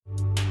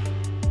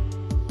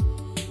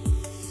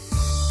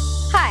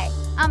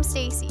I'm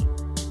Stacy.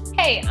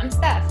 Hey, I'm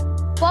Steph.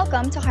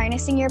 Welcome to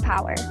Harnessing Your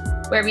Power,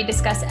 where we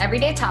discuss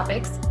everyday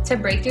topics to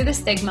break through the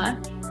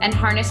stigma and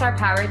harness our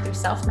power through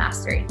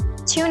self-mastery.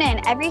 Tune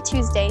in every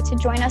Tuesday to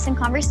join us in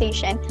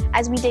conversation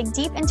as we dig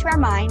deep into our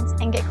minds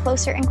and get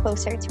closer and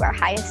closer to our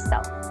highest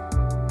self.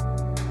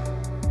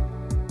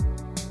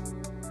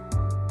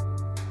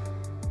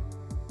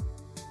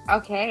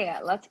 Okay,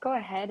 let's go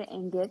ahead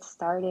and get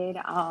started.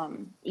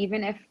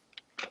 Even if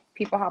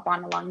people hop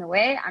on along the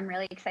way, I'm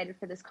really excited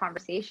for this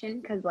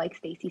conversation because, like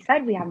Stacy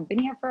said, we haven't been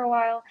here for a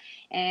while,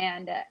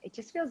 and it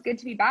just feels good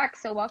to be back.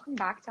 So welcome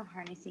back to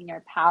Harnessing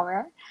Your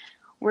Power.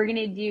 We're going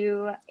to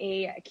do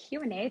a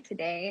Q&A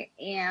today,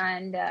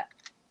 and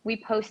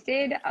we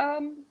posted a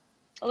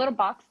little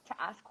box to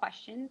ask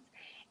questions.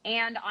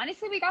 And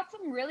honestly, we got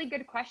some really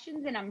good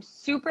questions, and I'm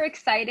super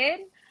excited.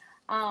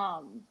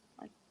 I'm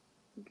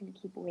going to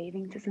keep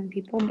waving to some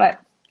people, but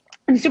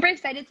I'm super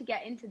excited to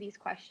get into these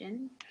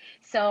questions.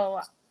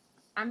 So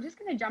I'm just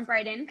going to jump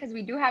right in because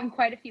we do have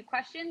quite a few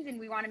questions, and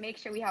we want to make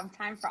sure we have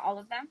time for all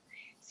of them.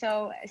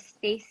 So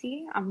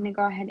Stacy, I'm going to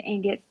go ahead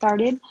and get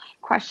started.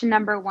 Question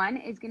number 1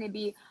 is going to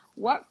be,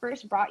 what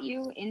first brought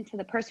you into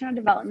the personal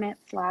development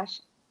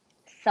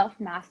 /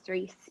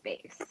 self-mastery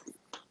space?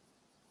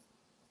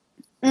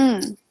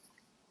 That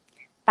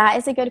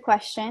is a good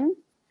question.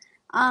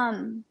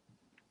 And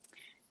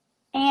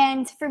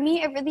for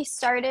me, it really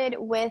started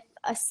with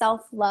a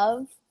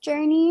self-love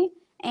journey,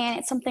 and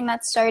it's something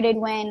that started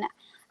when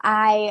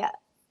I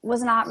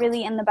was not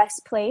really in the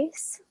best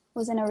place,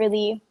 was in a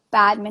really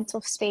bad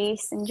mental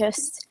space and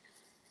just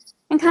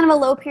in kind of a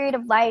low period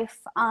of life.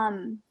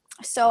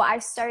 So I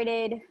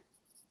started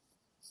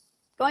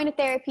going to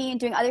therapy and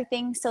doing other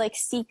things to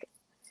seek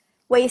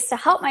ways to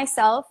help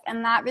myself.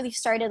 And that really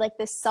started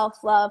this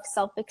self-love,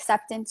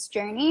 self-acceptance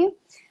journey,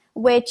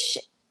 which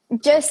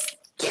just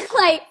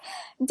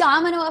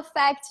domino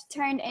effect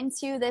turned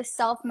into this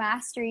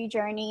self-mastery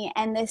journey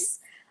and this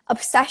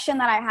obsession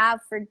that I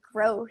have for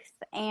growth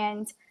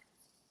and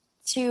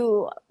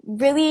to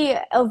really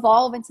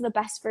evolve into the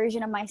best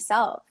version of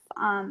myself.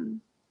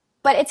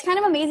 But it's kind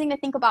of amazing to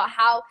think about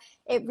how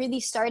it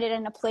really started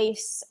in a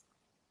place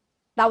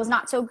that was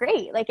not so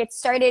great. It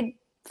started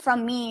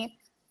from me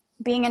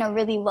being in a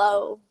really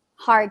low,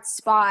 hard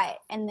spot,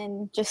 and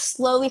then just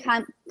slowly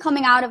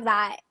coming out of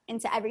that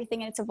into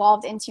everything it's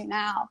evolved into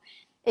now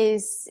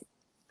is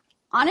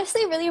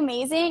honestly really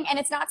amazing. And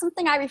it's not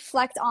something I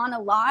reflect on a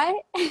lot,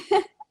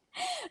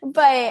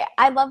 but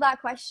I love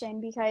that question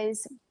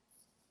because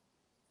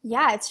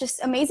it's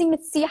just amazing to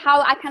see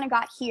how I kind of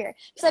got here.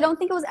 Because I don't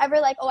think it was ever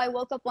I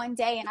woke up one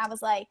day and I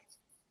was like,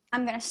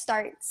 I'm going to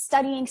start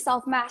studying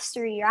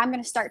self-mastery, or I'm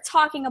going to start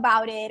talking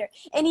about it, or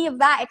any of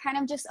that. It kind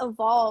of just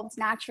evolved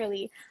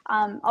naturally,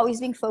 always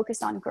being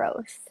focused on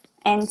growth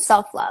and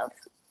self-love.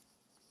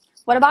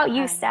 What about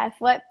you, Steph?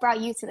 What brought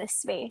you to this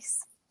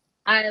space?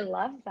 I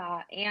love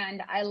that.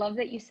 And I love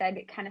that you said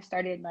it kind of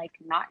started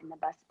not in the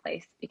best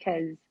place,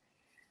 because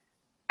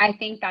I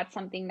think that's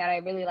something that I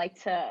really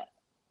like to,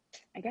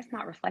 I guess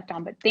not reflect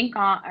on, but think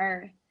on,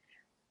 or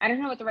I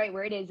don't know what the right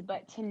word is,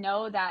 but to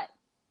know that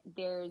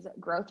there's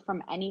growth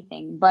from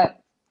anything. But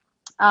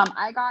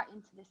I got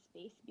into this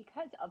space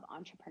because of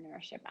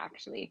entrepreneurship,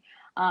 actually.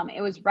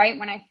 It was right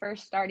when I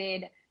first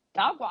started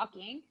dog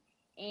walking,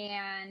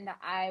 and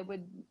I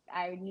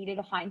needed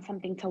to find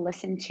something to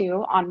listen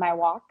to on my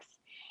walks.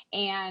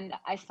 And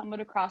I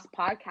stumbled across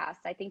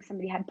podcasts. I think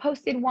somebody had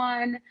posted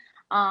one.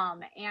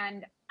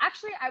 And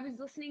actually, I was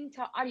listening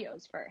to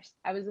audios first.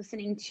 I was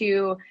listening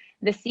to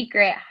The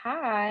Secret.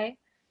 Hi.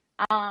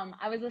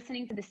 I was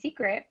listening to The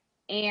Secret.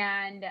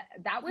 And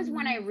that was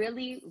when I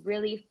really,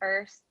 really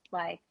first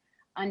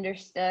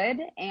understood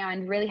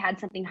and really had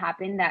something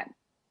happen that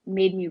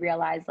made me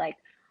realize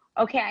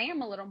okay, I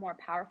am a little more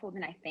powerful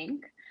than I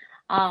think.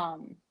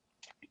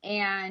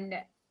 And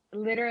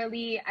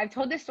literally, I've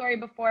told this story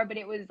before, but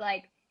it was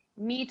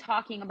me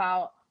talking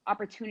about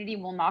opportunity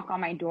will knock on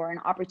my door, and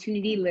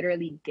opportunity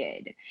literally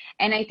did.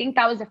 And I think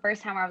that was the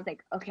first time where I was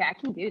okay, I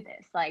can do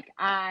this.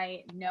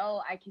 I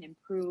know I can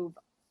improve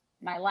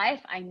my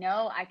life. I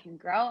know I can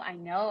grow. I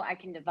know I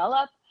can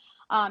develop.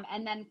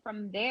 And then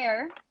from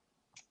there,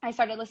 I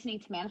started listening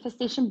to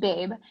Manifestation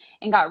Babe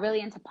and got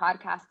really into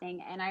podcasting.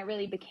 And I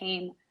really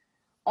became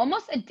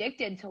almost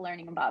addicted to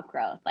learning about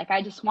growth.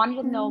 I just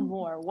wanted to know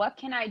more. What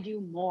can I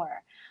do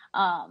more?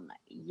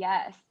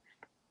 Yes.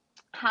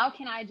 How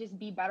can I just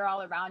be better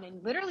all around?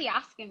 And literally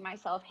asking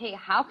myself, hey,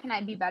 how can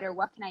I be better?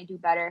 What can I do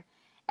better?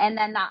 And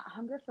then that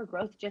hunger for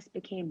growth just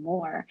became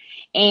more.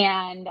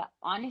 And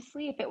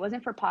honestly, if it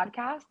wasn't for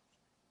podcasts,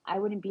 I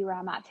wouldn't be where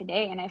I'm at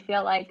today. And I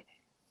feel like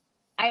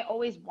I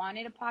always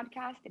wanted a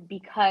podcast,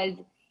 because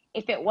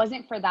if it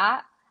wasn't for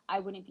that, I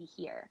wouldn't be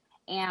here.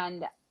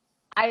 And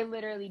I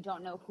literally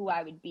don't know who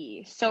I would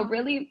be. So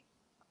really,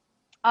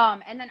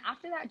 and then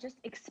after that, just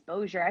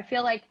exposure. I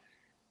feel like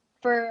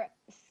for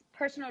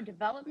personal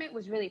development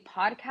was really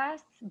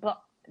podcasts,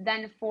 but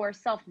then for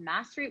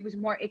self-mastery, it was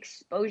more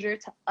exposure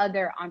to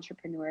other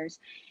entrepreneurs,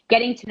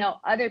 getting to know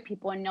other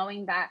people and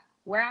knowing that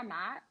where I'm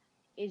at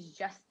is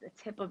just the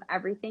tip of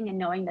everything, and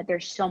knowing that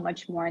there's so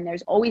much more and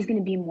there's always going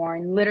to be more,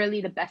 and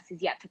literally the best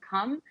is yet to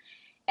come.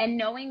 And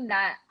knowing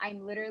that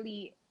I'm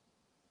literally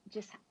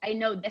I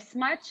know this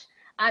much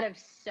out of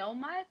so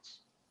much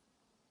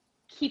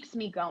keeps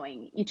me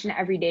going each and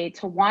every day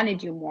to want to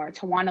do more,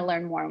 to want to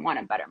learn more, and want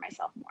to better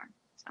myself more.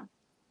 So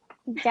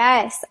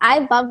Yes,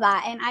 I love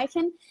that. And I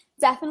can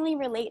definitely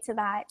relate to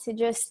that, to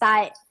just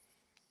that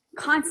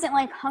constant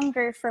like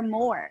hunger for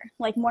more,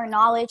 like more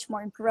knowledge,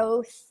 more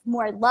growth,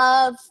 more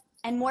love,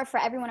 and more for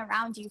everyone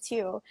around you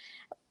too.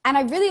 And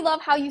I really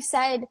love how you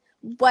said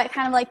what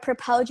kind of like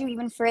propelled you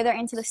even further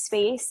into the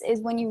space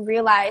is when you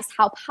realized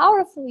how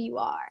powerful you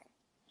are.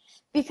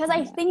 Because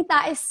I think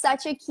that is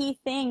such a key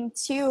thing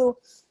to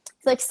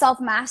like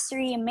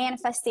self-mastery and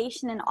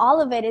manifestation, and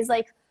all of it is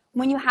like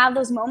when you have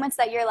those moments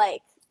that you're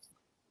like,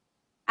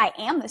 I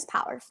am this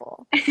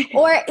powerful.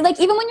 Or like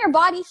even when your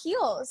body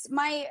heals,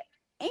 my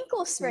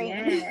ankle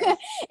sprain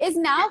is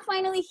now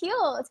finally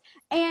healed.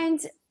 And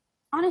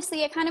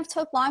honestly, it kind of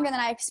took longer than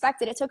I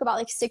expected. It took about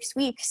like 6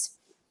 weeks,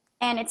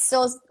 and it's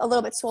still a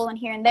little bit swollen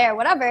here and there,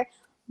 whatever.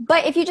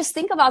 But if you just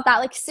think about that,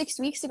 like 6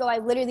 weeks ago, I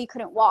literally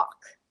couldn't walk.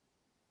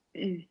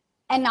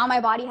 And now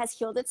my body has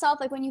healed itself.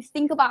 Like when you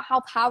think about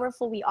how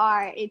powerful we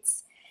are,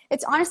 it's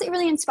honestly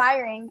really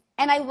inspiring.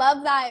 And I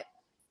love that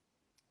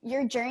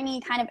your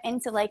journey kind of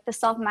into like the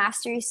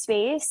self-mastery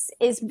space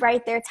is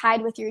right there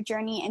tied with your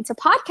journey into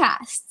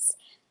podcasts.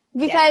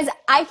 Because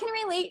I can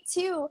relate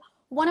to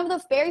one of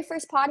the very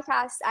first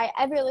podcasts I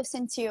ever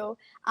listened to.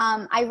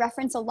 I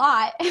reference a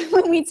lot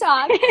when we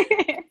talk,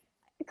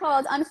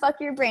 called Unfuck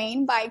Your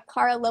Brain by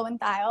Cara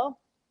Lowenthal.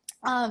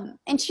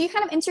 And she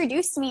kind of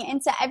introduced me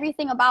into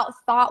everything about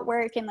thought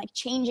work and like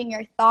changing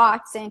your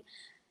thoughts and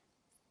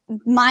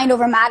mind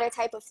over matter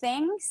type of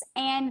things.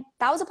 And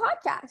that was a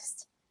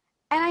podcast.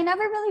 And I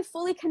never really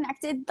fully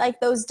connected like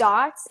those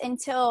dots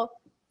until,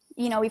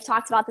 you know, we've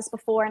talked about this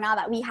before now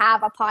that we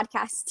have a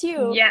podcast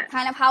too,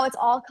 kind of how it's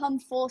all come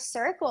full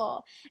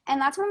circle.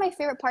 And that's one of my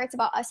favorite parts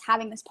about us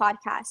having this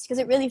podcast, because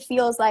it really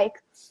feels like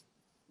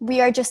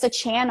we are just a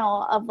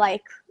channel of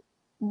like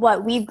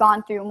what we've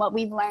gone through and what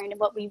we've learned and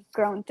what we've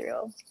grown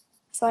through.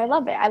 So I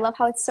love it. I love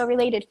how it's so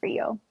related for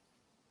you.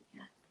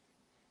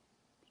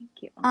 Thank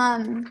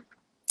you.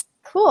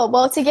 Cool.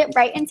 Well, to get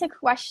right into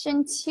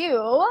question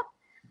 2,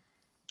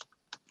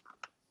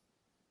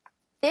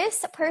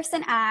 this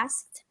person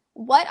asked,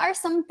 what are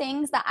some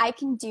things that I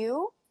can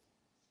do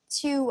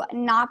to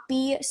not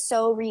be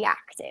so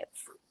reactive?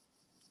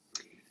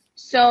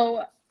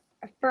 So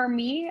for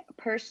me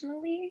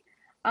personally,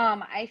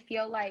 I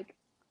feel like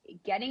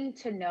getting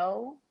to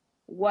know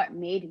what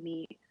made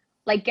me,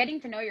 like getting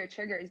to know your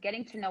triggers,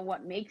 getting to know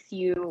what makes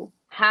you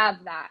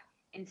have that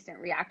instant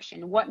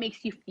reaction, what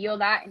makes you feel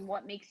that, and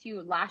what makes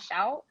you lash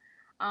out.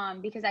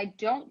 Because I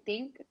don't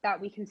think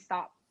that we can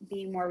stop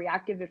being more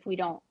reactive if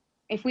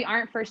we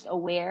aren't first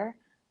aware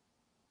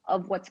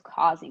of what's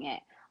causing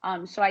it.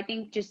 So I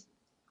think just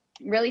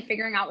really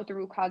figuring out what the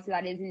root cause of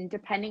that is, and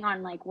depending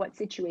on like what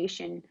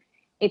situation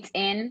it's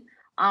in.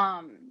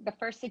 The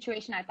first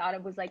situation I thought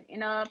of was like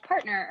in a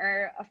partner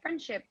or a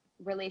friendship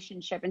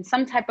relationship, in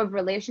some type of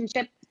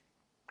relationship.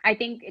 I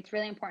think it's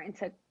really important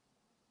to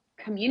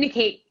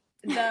communicate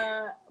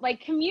the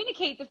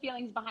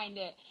feelings behind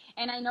it.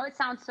 And I know it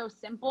sounds so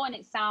simple and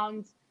it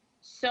sounds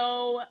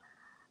so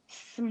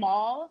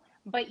small,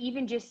 but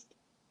even just,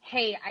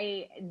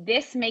 hey,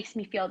 this makes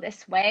me feel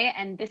this way,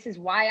 and this is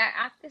why I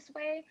act this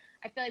way.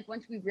 I feel like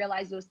once we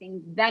realize those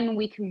things, then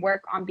we can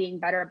work on being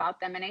better about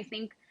them. And I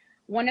think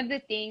one of the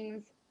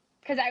things,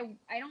 because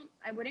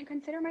I wouldn't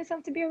consider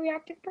myself to be a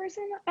reactive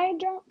person, I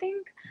don't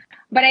think,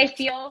 but I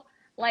feel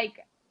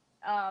like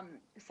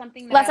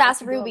something that Let's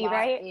ask Ruby,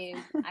 right? Is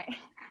I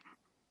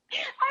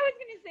was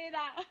gonna say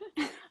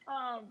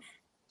that,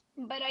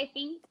 but I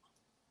think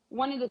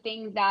one of the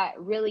things that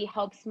really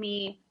helps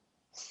me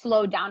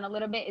slow down a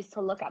little bit is to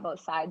look at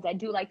both sides. I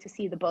do like to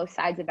see the both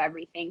sides of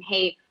everything.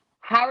 Hey,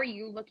 how are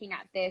you looking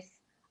at this?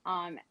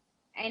 And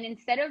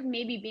instead of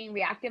maybe being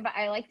reactive,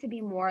 I like to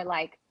be more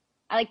like,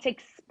 I like to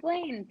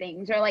explain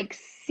things or like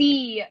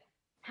see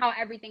how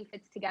everything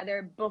fits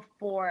together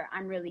before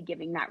I'm really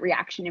giving that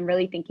reaction and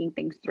really thinking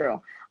things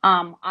through.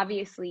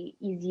 Obviously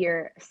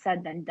easier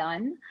said than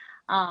done.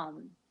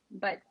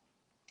 But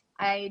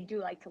I do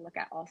like to look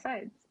at all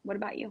sides. What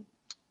about you?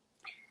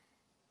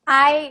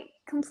 I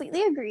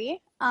completely agree.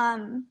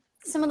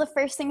 Some of the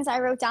first things I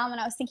wrote down when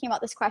I was thinking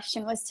about this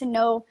question was to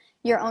know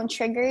your own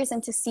triggers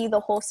and to see the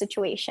whole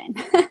situation.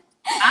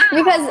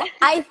 Because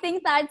I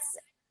think that's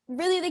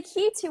really the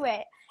key to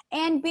it.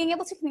 And being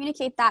able to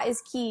communicate that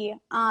is key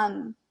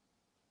to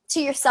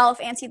yourself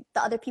and to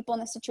the other people in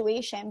the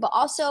situation. But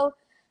also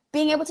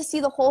being able to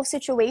see the whole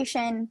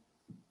situation,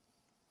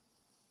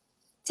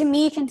 to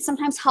me, can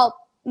sometimes help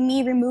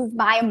me remove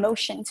my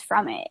emotions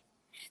from it.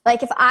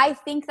 Like if I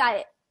think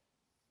that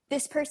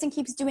this person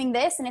keeps doing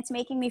this and it's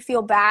making me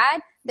feel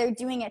bad, they're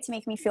doing it to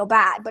make me feel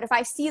bad. But if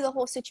I see the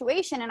whole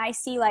situation and I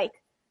see like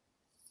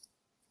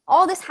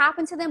all this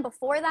happened to them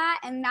before that,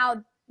 and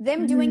now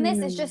them doing this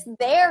is just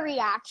their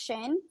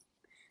reaction,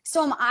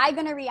 So am I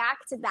going to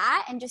react to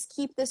that and just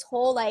keep this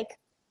whole like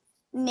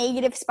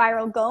negative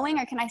spiral going?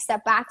 Or can I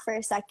step back for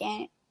a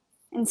second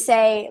and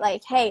say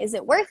like, hey, is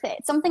it worth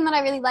it? Something that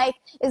I really like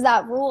is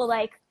that rule,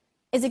 like,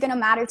 is it going to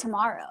matter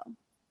tomorrow?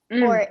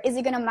 Or is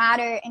it going to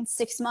matter in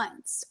 6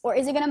 months? Or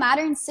is it going to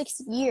matter in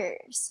 6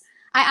 years?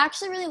 I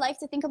actually really like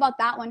to think about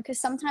that one, because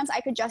sometimes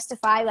I could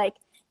justify like,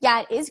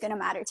 yeah, it is going to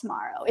matter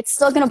tomorrow. It's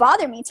still going to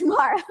bother me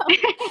tomorrow.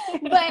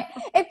 But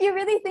if you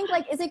really think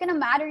like, is it going to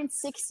matter in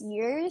 6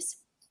 years?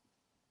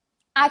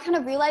 I kind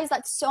of realized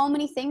that so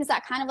many things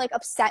that kind of like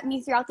upset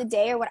me throughout the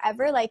day or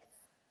whatever, like,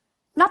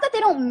 not that they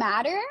don't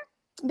matter,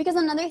 because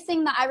another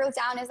thing that I wrote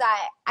down is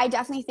that I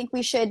definitely think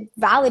we should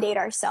validate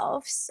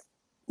ourselves.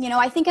 You know,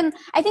 I think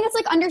it's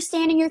like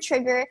understanding your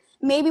trigger.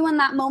 Maybe when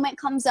that moment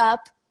comes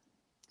up,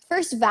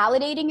 first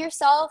validating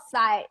yourself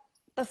that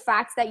the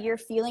fact that you're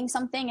feeling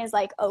something is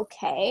like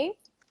okay,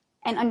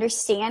 and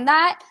understand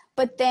that,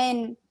 but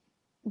then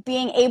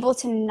being able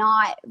to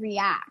not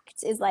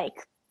react is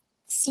like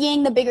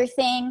seeing the bigger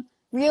thing,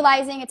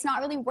 realizing it's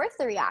not really worth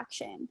the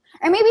reaction.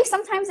 Or maybe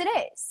sometimes it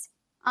is.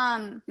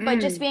 But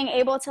just being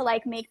able to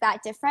like make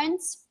that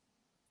difference.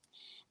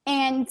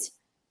 And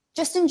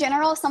just in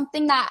general,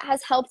 something that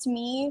has helped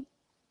me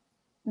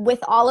with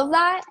all of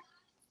that,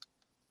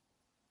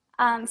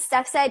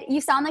 Steph said,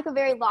 you sound like a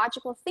very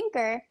logical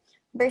thinker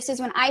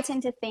versus when I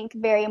tend to think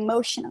very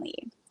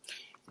emotionally.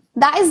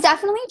 That is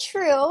definitely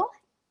true.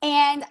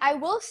 And I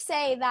will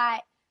say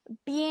that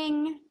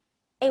being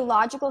a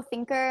logical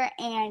thinker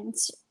and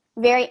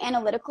very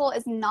analytical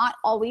is not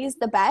always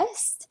the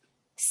best.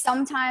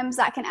 Sometimes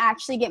that can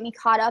actually get me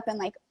caught up in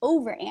like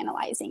over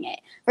analyzing it,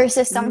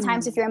 versus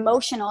sometimes if you're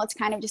emotional, it's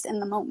kind of just in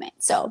the moment.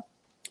 So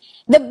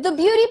the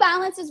beauty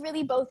balance is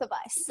really both of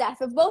us,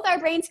 Steph. If both our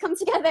brains come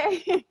together,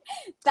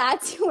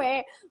 that's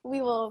where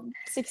we will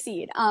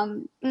succeed.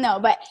 No,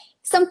 but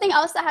something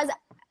else that has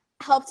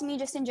helped me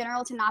just in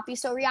general to not be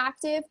so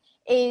reactive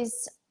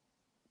is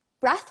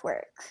breath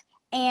work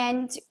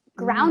and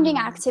grounding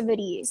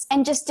activities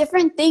and just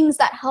different things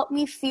that help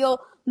me feel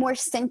more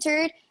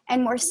centered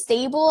and more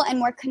stable and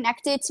more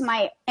connected to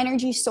my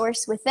energy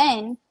source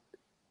within.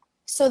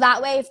 So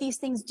that way, if these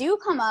things do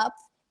come up,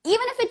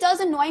 even if it does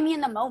annoy me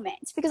in the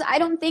moment, because I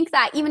don't think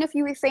that even if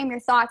you reframe your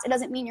thoughts, it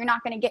doesn't mean you're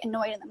not going to get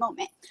annoyed in the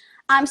moment.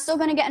 I'm still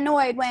going to get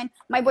annoyed when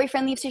my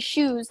boyfriend leaves his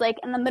shoes like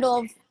in the middle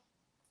of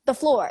the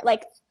floor.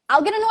 Like,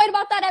 I'll get annoyed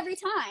about that every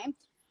time,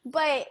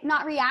 but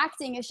not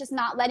reacting is just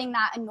not letting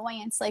that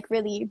annoyance like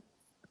really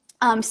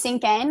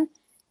sink in.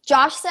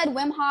 Josh said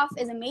Wim Hof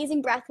is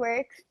amazing breath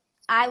work.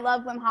 I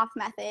love Wim Hof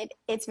method.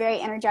 It's very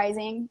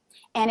energizing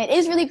and it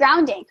is really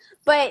grounding.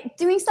 But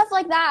doing stuff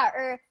like that,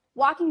 or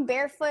walking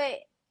barefoot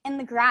in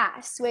the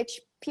grass, which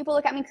people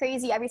look at me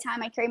crazy every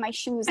time I carry my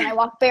shoes and I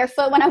walk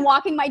barefoot when I'm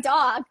walking my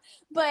dog.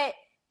 But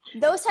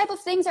those type of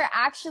things are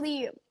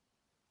actually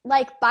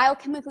like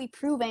biochemically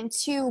proven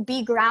to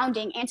be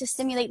grounding and to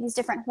stimulate these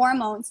different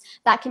hormones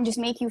that can just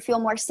make you feel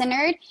more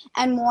centered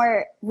and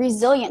more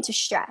resilient to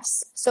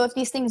stress. So if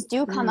these things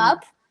do come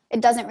up,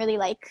 it doesn't really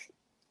like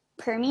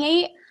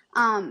permeate.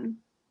 But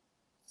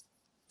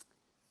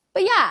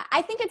yeah,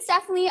 I think it's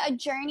definitely a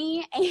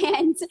journey,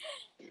 and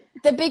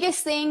the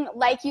biggest thing,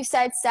 like you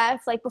said,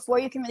 Steph, like before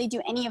you can really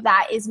do any of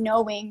that, is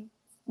knowing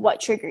what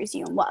triggers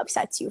you and what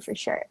upsets you, for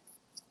sure.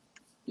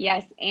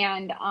 Yes,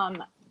 and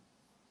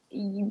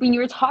when you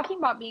were talking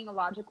about being a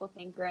logical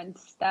thinker, and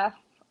Steph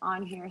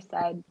on here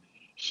said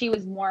she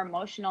was more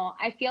emotional,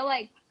 I feel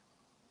like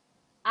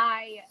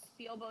I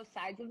feel both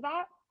sides of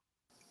that.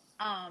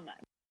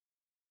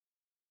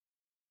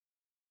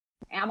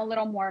 I'm a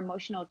little more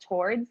emotional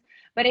towards,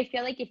 but I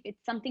feel like if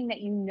it's something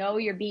that you know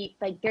you're being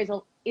like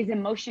is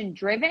emotion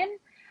driven,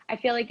 I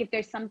feel like if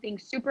there's something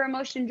super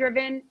emotion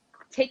driven,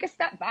 take a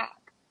step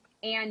back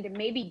and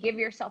maybe give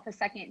yourself a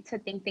second to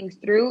think things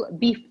through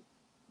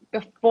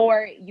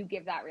before you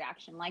give that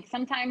reaction. Like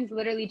sometimes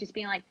literally just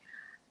being like,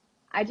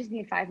 I just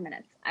need 5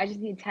 minutes, I just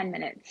need 10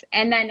 minutes,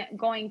 and then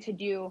going to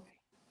do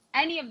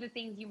any of the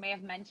things you may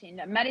have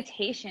mentioned,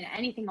 meditation,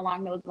 anything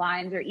along those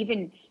lines, or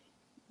even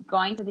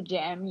going to the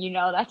gym,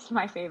 that's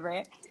my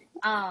favorite.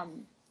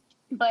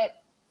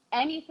 But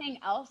anything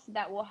else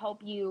that will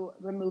help you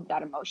remove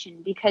that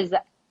emotion, because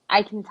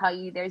I can tell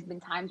you there's been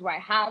times where I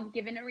have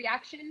given a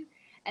reaction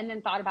and then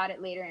thought about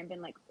it later and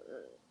been like,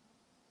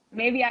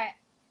 maybe I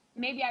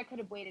could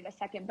have waited a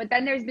second. But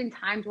then there's been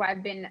times where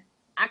I've been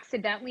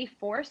accidentally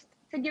forced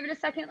to give it a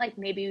second. Like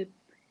maybe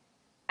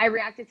I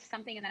reacted to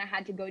something and then I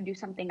had to go do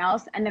something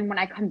else. And then when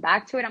I come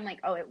back to it, I'm like,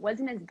 oh, it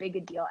wasn't as big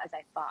a deal as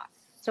I thought.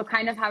 So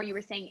kind of how you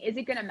were saying, is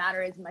it going to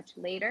matter as much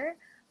later?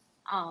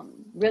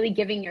 Really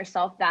giving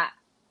yourself that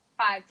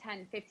 5,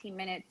 10, 15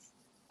 minutes.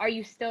 Are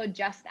you still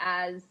just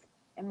as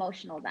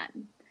emotional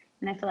then?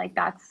 And I feel like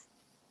that's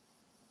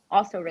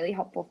also really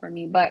helpful for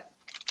me. But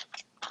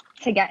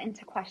to get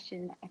into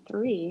question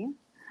 3,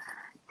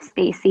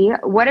 Stacy,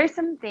 what are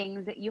some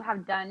things that you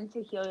have done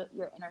to heal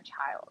your inner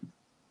child?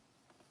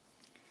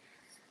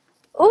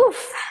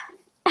 Oof.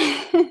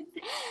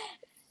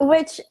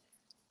 Which,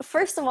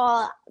 first of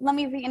all, let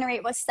me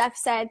reiterate what Steph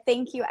said.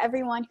 Thank you,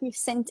 everyone who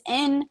sent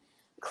in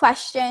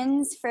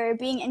questions, for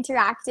being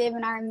interactive,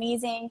 and our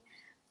amazing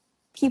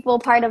people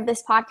part of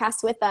this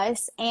podcast with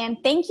us. And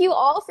thank you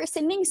all for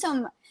sending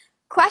some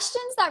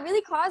questions that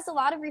really caused a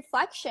lot of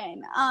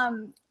reflection.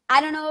 I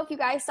don't know if you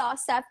guys saw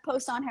Steph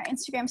post on her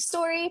Instagram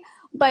story,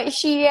 but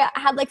she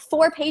had like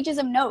 4 pages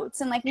of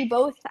notes, and like we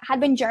both had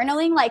been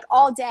journaling like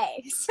all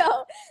day.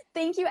 So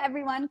thank you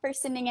everyone for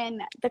sending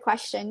in the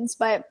questions.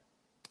 But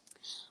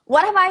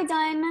what have I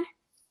done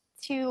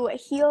to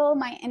heal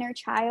my inner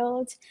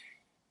child?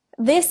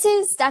 This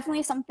is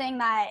definitely something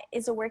that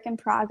is a work in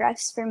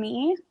progress for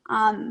me.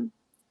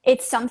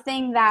 It's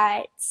something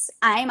that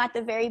I'm at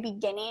the very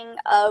beginning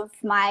of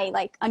my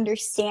like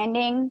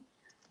understanding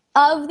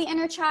of the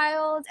inner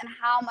child and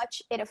how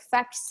much it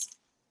affects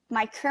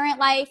my current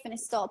life and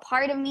is still a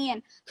part of me,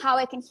 and how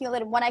I can heal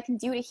it and what I can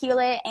do to heal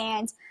it.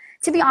 And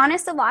to be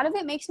honest, a lot of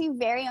it makes me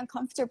very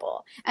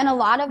uncomfortable, and a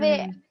lot of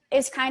it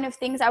is kind of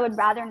things I would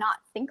rather not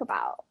think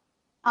about.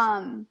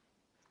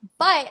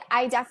 But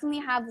I definitely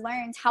have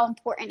learned how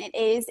important it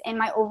is in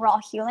my overall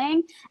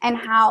healing, and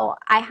how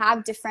I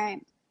have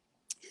different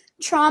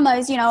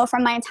traumas, you know,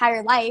 from my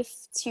entire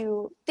life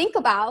to think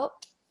about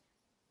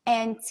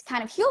and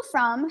kind of heal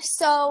from.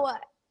 So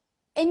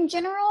in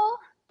general,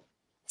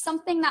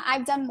 something that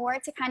I've done more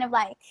to kind of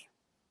like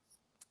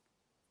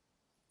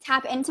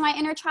tap into my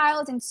inner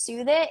child and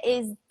soothe it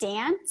is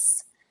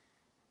dance.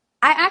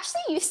 I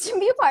actually used to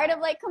be a part of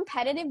like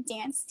competitive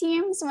dance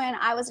teams when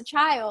I was a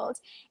child.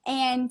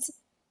 And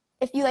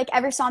if you like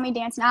ever saw me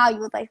dance now, you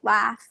would like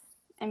laugh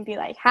and be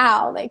like,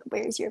 how? Like,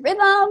 where's your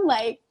rhythm?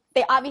 Like,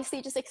 they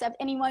obviously just accept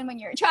anyone when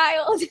you're a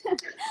child.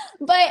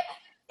 But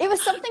it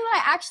was something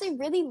that I actually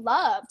really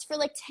loved for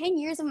like 10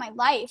 years of my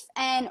life.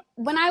 And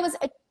when I was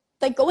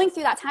like going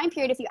through that time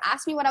period, if you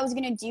asked me what I was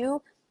going to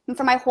do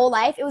for my whole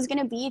life, it was going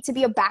to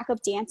be a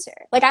backup dancer.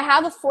 Like, I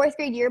have a 4th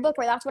grade yearbook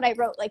where that's what I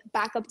wrote, like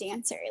backup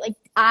dancer. Like,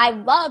 I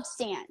loved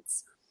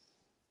dance.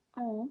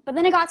 Oh. But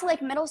then I got to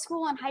like middle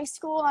school and high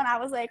school, and I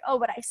was like, oh,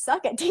 but I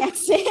suck at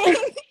dancing.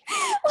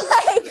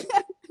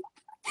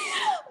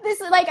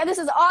 Like, this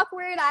is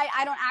awkward.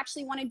 I don't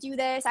actually want to do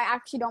this. I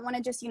actually don't want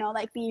to just, you know,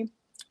 like be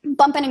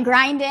bumping and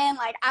grinding.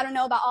 Like, I don't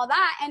know about all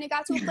that. And it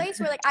got to a place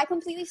where like I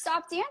completely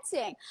stopped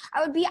dancing.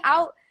 I would be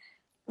out,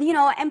 you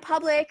know, in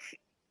public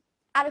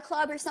at a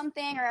club or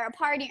something, or a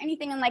party or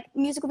anything, and like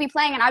music would be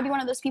playing, and I'd be one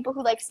of those people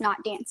who likes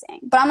not dancing.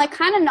 But I'm like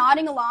kind of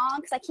nodding along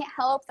because I can't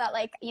help that,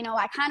 like, you know,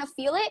 I kind of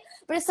feel it,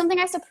 but it's something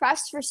I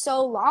suppressed for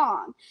so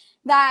long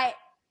that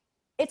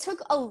it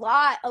took a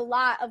lot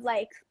of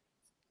like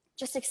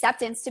just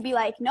acceptance to be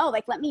like, no,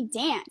 like, let me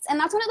dance. And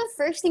that's one of the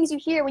first things you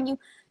hear when you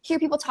hear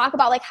people talk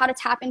about like how to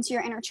tap into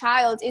your inner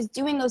child, is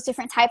doing those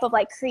different type of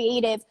like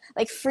creative,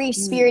 like free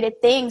spirited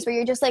things where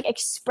you're just like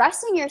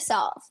expressing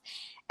yourself.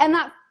 And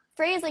that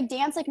phrase, like,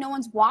 dance like no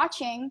one's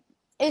watching,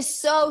 is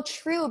so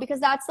true, because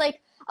that's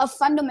like a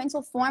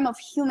fundamental form of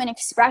human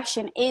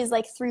expression, is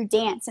like through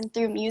dance and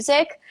through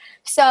music.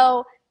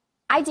 So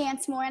I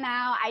dance more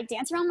now. I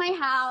dance around my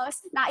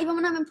house. Not even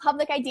when I'm in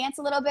public, I dance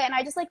a little bit, and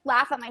I just like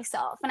laugh at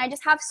myself, and I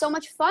just have so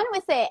much fun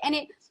with it. And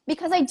it,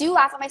 because I do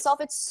laugh at myself,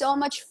 it's so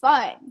much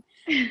fun.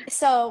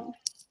 So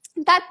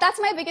that's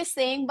my biggest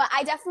thing. But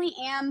I definitely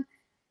am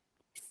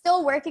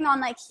still working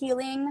on like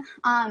healing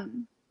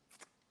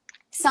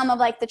some of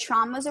like the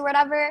traumas or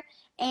whatever,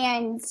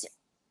 and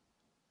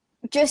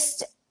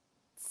just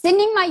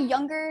sending my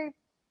younger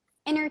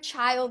inner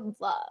child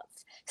love.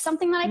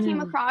 Something that I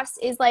came across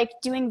is like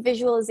doing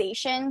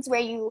visualizations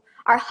where you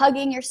are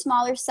hugging your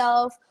smaller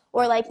self,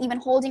 or like even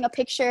holding a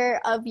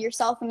picture of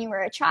yourself when you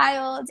were a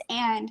child.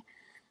 And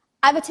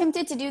I've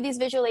attempted to do these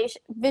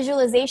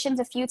visualizations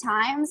a few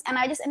times, and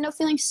I just end up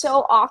feeling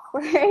so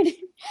awkward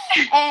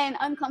and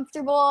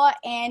uncomfortable.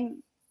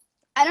 And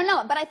I don't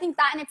know, but I think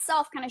that in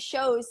itself kind of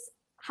shows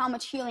how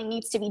much healing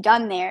needs to be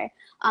done there.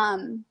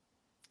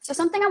 So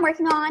something I'm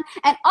working on,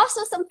 and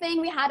also something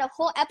we had a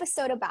whole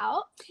episode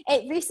about.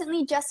 It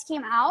recently just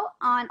came out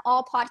on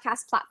all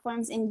podcast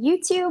platforms and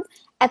YouTube,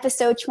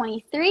 episode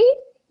 23.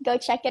 Go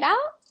check it out.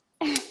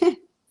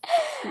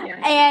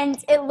 Yeah.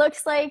 And it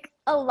looks like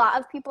a lot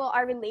of people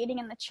are relating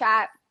in the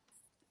chat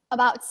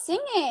about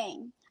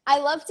singing. I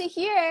love to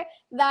hear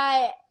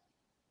that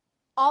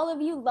all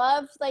of you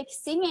love like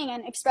singing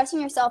and expressing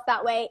yourself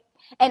that way.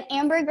 And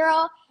Amber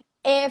girl,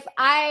 if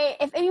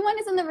anyone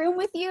is in the room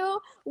with you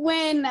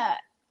when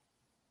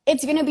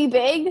It's Gonna Be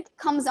Big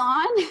comes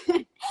on,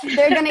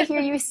 they're gonna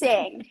hear you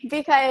sing,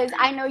 because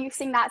I know you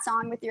sing that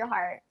song with your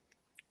heart.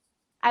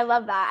 I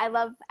love that. I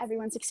love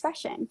everyone's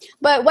expression.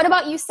 But what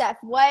about you, Steph?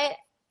 What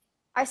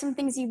are some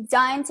things you've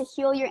done to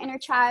heal your inner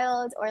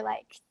child, or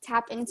like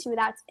tap into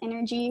that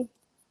energy?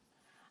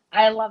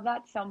 I love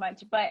that so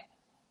much. But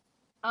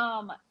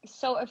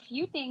so a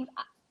few things.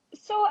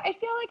 So I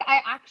feel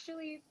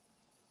like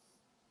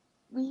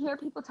we hear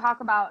people talk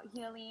about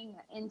healing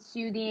and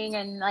soothing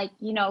and like,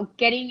 you know,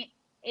 getting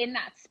in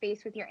that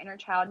space with your inner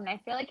child. And I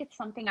feel like it's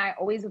something I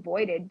always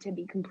avoided, to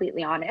be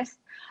completely honest.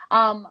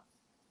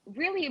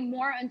 Really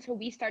more until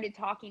we started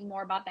talking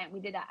more about that.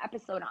 We did that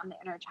episode on the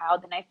inner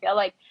child. And I feel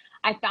like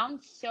I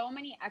found so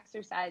many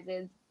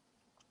exercises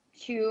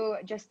to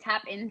just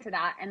tap into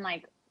that and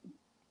like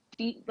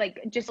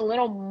just a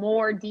little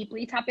more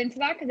deeply tap into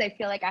that, because I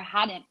feel like I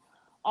hadn't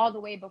all the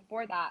way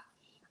before that.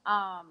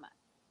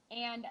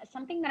 And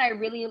something that I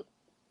really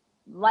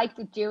liked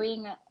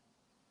doing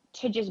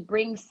to just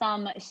bring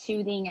some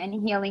soothing and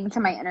healing to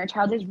my inner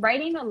child is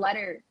writing a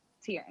letter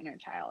to your inner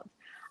child.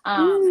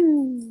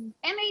 And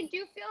I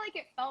do feel like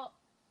it felt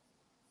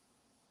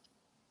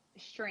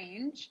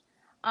strange,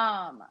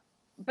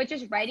 but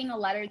just writing a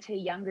letter to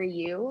younger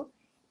you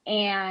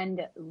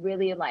and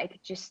really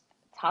like just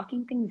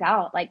talking things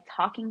out, like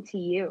talking to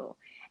you.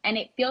 And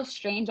it feels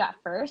strange at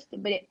first,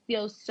 but it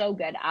feels so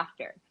good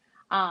after.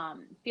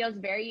 Feels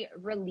very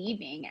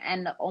relieving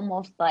and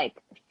almost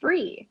like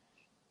free.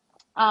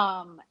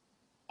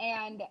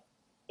 And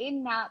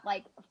in that,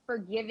 like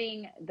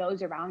forgiving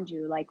those around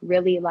you, like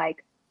really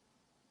like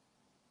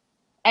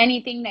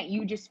anything that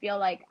you just feel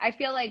like, I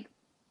feel like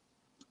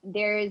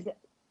there's,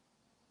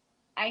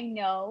 I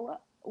know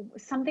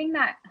something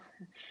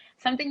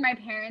my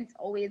parents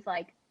always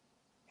like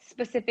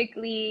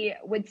specifically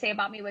would say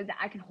about me was that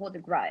I can hold a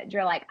grudge,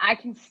 or like I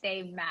can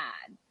stay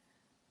mad.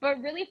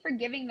 But really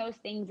forgiving those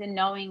things and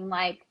knowing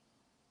like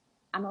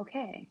I'm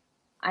okay.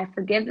 I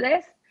forgive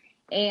this,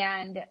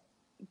 and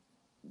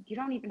you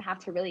don't even have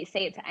to really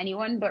say it to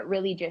anyone, but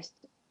really just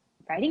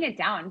writing it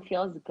down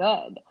feels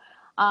good.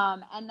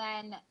 And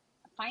then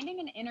finding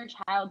an inner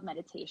child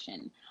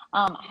meditation.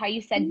 How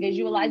you said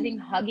visualizing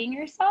hugging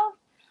yourself.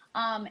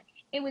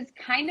 It was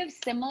kind of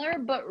similar,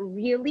 but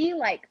really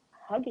like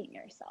hugging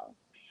yourself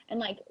and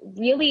like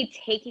really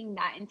taking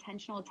that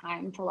intentional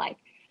time to like,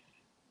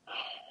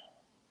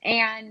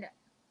 and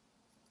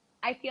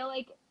I feel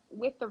like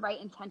with the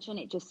right intention,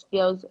 it just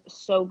feels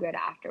so good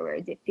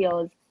afterwards. It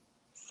feels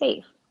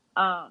safe.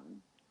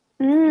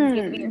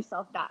 Giving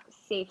yourself that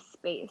safe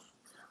space.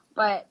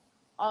 But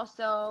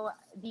also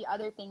the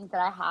other things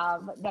that I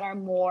have that are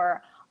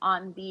more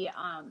on the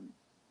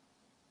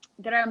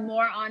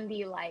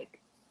like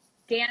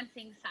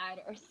dancing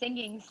side or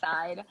singing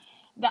side.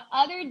 The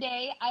other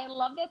day, I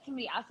love that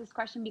somebody asked this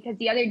question, because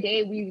the other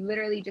day we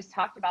literally just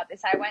talked about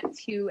this. I went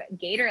to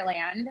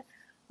Gatorland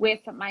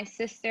with my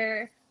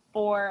sister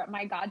for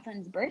my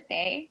godson's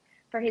birthday,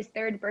 for his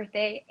 3rd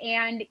birthday.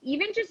 And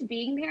even just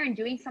being there and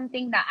doing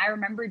something that I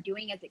remember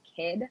doing as a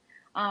kid.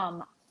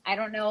 I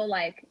don't know,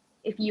 like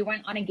if you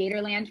went on a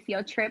Gatorland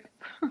field trip,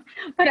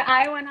 but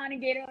I went on a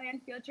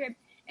Gatorland field trip,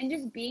 and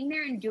just being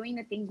there and doing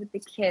the things with the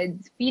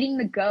kids, feeding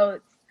the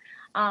goats,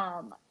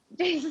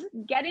 just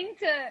getting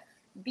to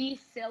be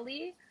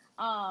silly,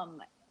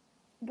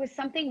 was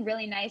something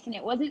really nice. And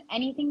it wasn't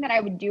anything that I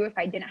would do if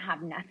I didn't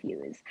have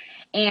nephews.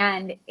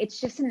 And it's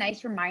just a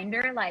nice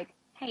reminder, like,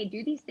 hey,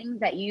 do these things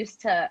that you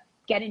used to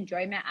get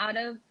enjoyment out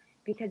of,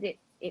 because it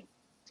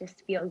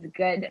just feels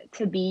good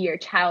to be your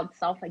child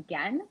self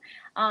again,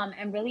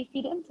 and really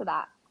feed into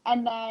that.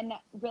 And then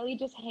really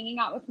just hanging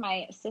out with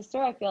my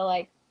sister, I feel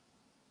like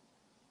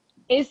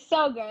is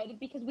so good,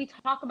 because we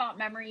talk about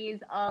memories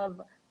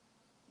of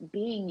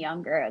being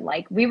younger.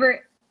 Like we were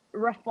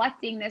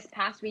reflecting this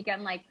past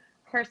weekend, like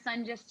her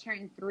son just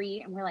turned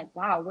 3, and we're like,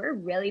 wow, we're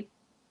really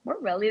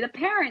the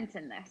parents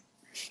in this.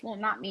 Well,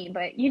 not me,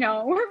 but you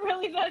know, we're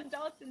really the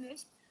adults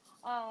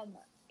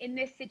in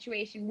this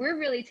situation. We're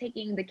really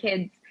taking the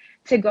kids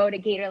to go to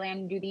Gatorland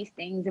and do these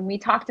things. And we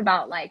talked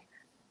about like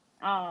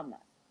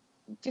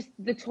just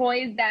the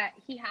toys that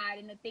he had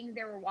and the things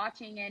they were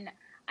watching. And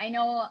I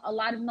know a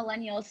lot of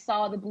millennials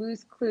saw the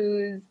Blue's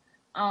Clues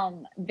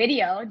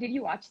video. Did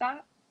you watch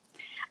that?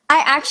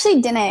 I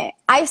actually didn't.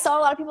 I saw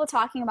a lot of people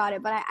talking about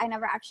it, but I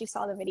never actually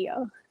saw the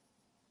video.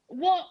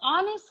 Well,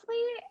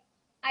 honestly,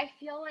 I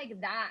feel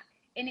like that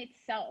in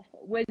itself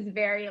was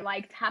very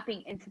like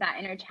tapping into that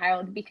inner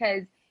child,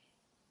 because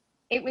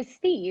it was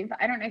Steve.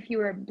 I don't know if you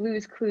were a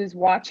Blue's Clues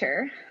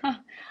watcher,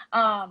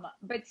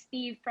 but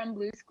Steve from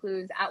Blue's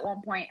Clues at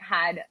one point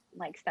had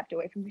like stepped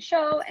away from the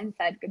show and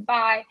said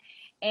goodbye.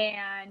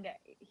 And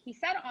he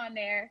said on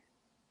there,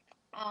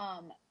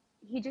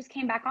 he just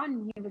came back on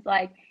and he was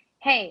like,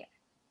 hey,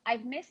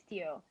 I've missed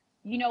you.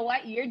 You know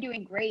what? You're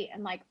doing great.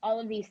 And like all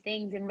of these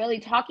things, and really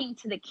talking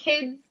to the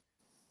kids,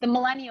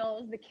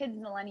 millennials,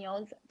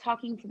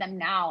 talking to them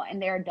now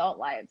and their adult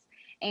lives.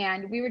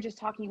 And we were just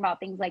talking about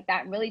things like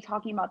that, and really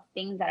talking about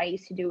the things that I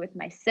used to do with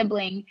my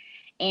sibling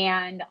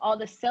and all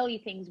the silly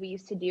things we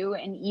used to do.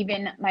 And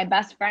even my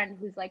best friend,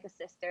 who's like a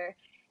sister,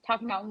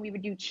 talking about when we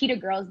would do Cheetah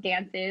Girls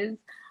dances,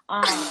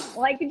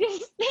 like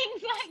just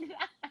things like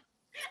that.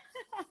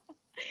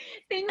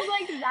 Things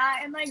like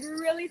that, and like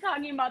really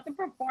talking about the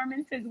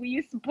performances we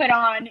used to put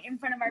on in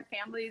front of our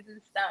families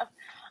and stuff.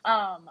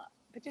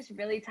 But just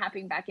really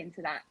tapping back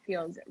into that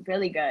feels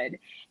really good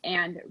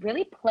and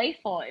really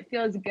playful. It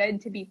feels good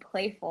to be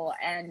playful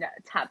and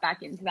tap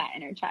back into that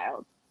inner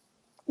child.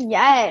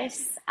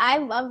 Yes, I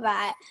love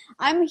that.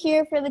 I'm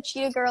here for the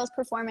Cheetah Girls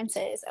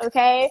performances,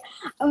 okay?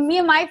 Me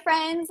and my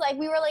friends, like,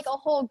 we were like a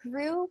whole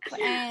group,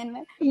 and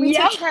we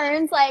took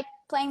turns, like,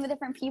 playing with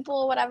different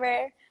people,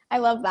 whatever. I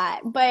love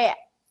that. But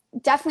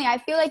definitely, I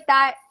feel like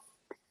that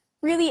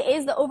really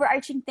is the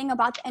overarching thing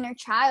about the inner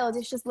child,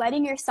 is just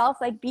letting yourself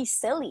like be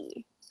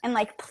silly and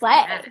like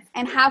play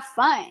and have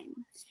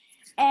fun.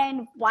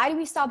 And why do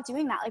we stop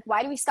doing that? Like,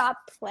 why do we stop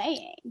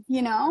playing,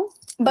 you know?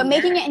 But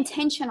making it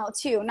intentional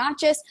too, not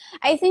just,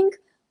 I think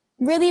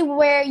really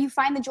where you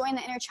find the joy in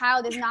the inner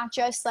child is not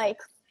just like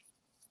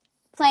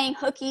playing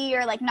hooky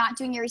or like not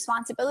doing your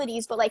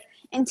responsibilities, but like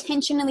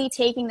intentionally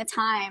taking the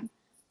time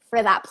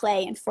for that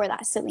play and for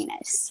that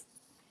silliness.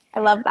 I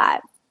love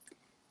that.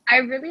 I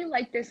really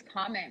like this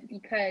comment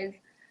because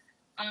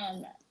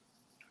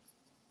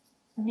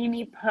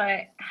Mimi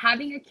put,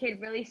 having a kid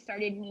really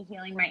started me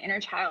healing my inner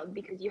child,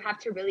 because you have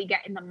to really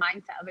get in the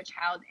mindset of a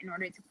child in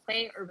order to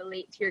play or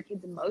relate to your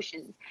kids'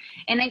 emotions.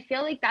 And I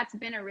feel like that's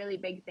been a really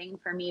big thing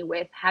for me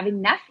with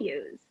having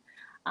nephews,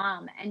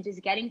 and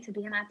just getting to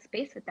be in that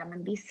space with them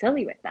and be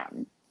silly with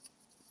them.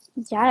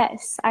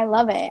 Yes, I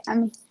love it.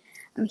 I'm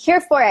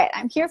here for it.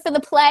 I'm here for the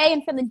play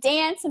and for the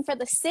dance and for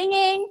the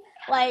singing.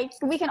 Like,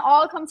 we can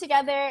all come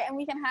together and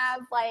we can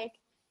have like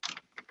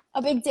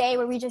a big day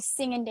where we just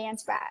sing and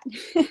dance, Brad.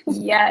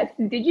 Yes.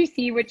 Did you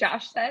see what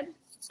Josh said?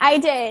 I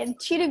did.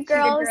 Cheetah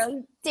Girls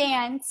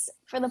dance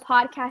for the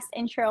podcast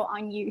intro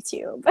on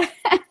YouTube.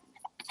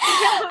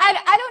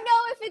 I don't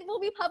know if it will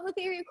be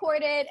publicly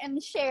recorded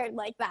and shared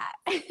like that.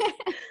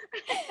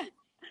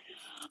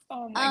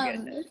 Oh my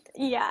goodness.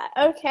 Yeah.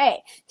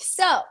 Okay.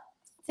 So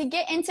to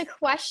get into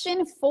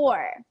question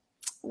 4,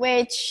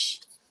 which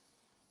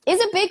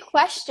is a big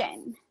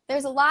question.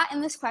 There's a lot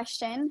in this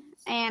question,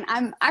 and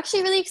I'm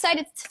actually really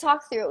excited to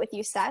talk through it with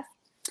you, Steph.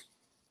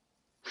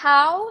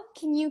 How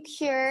can you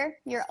cure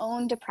your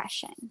own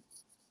depression?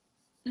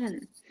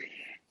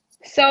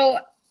 So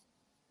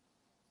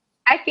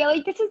I feel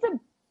like this is a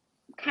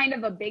kind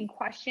of a big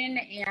question,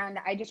 and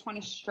I just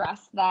want to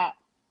stress that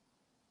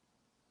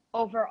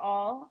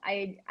overall,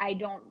 I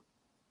don't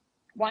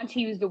want to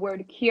use the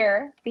word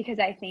cure, because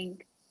I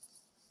think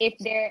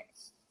there's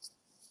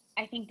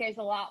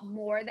a lot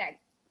more that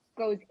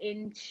goes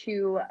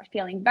into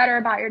feeling better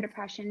about your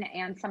depression,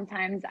 and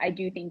sometimes I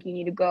do think you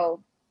need to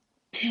go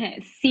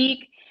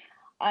seek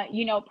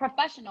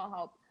professional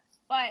help.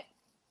 But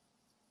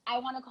I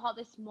want to call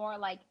this more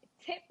like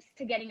tips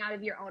to getting out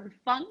of your own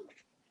funks.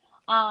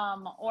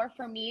 Or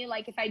for me,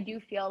 like if I do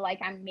feel like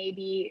I'm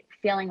maybe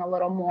feeling a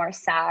little more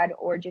sad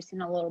or just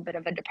in a little bit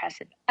of a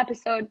depressive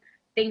episode,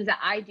 things that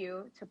I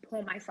do to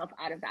pull myself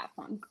out of that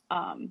funk.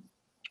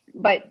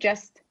 But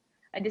just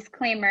a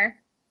disclaimer,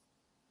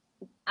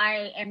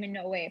 I am in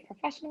no way a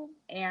professional,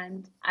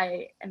 and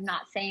I am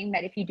not saying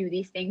that if you do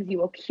these things, you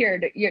will cure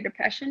your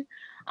depression.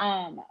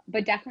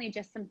 But definitely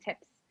just some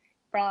tips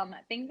from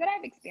things that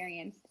I've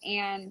experienced.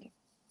 And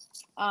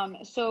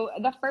so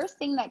the first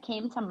thing that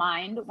came to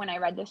mind when I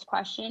read this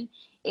question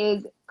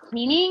is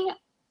cleaning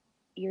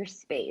your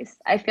space.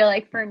 I feel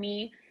like for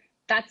me,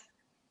 that's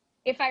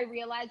if I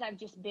realize I've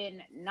just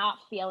been not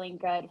feeling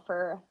good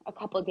for a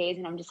couple of days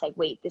and I'm just like,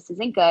 wait, this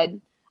isn't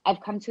good.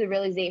 I've come to the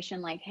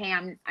realization like, hey,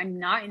 I'm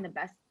not in the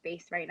best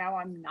space right now.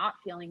 I'm not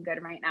feeling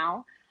good right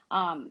now.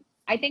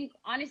 I think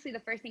honestly, the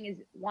first thing is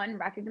one,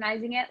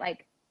 recognizing it,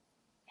 like,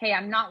 hey,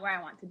 I'm not where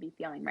I want to be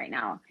feeling right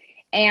now.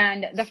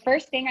 And the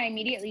first thing I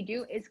immediately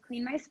do is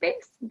clean my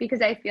space, because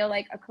I feel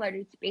like a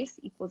cluttered space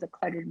equals a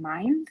cluttered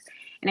mind.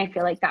 And I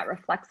feel like that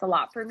reflects a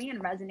lot for me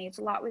and resonates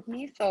a lot with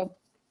me. So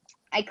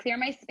I clear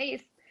my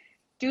space,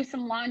 do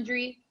some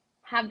laundry,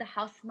 have the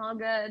house smell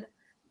good,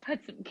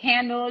 put some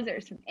candles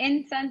or some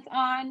incense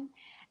on,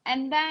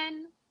 and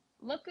then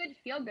look good,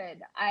 feel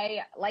good.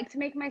 I like to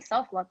make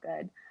myself look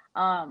good.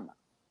 I'll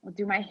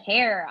do my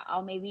hair.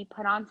 I'll maybe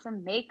put on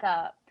some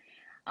makeup.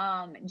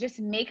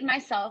 Just make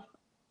myself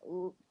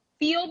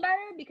feel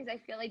better, because I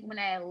feel like when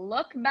I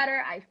look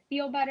better, I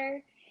feel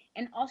better.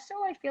 And also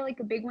I feel like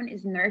a big one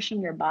is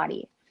nourishing your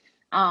body.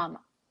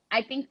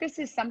 I think this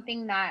is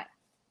something that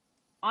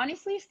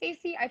honestly,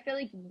 Stacey, I feel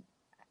like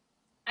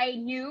I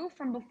knew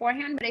from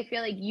beforehand, but I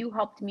feel like you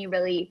helped me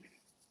really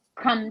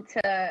come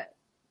to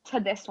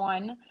this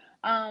one.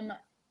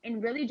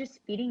 And really just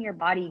feeding your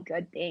body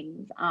good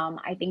things.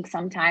 I think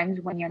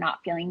sometimes when you're not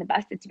feeling the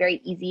best, it's very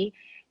easy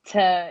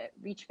to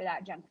reach for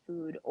that junk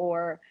food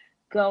or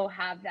go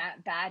have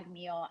that bad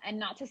meal. And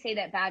not to say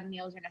that bad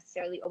meals are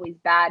necessarily always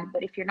bad,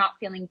 but if you're not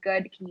feeling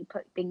good, can you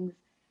put things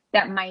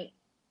that might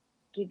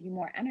give you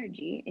more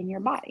energy in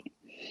your body?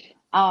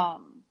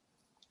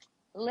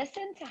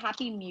 Listen to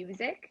happy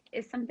music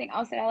is something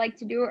else that I like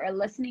to do, or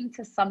listening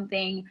to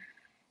something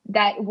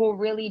that will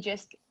really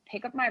just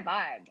pick up my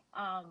vibe.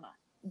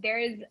 There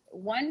is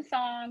one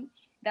song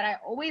that I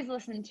always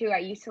listen to. I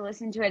used to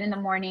listen to it in the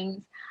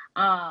mornings.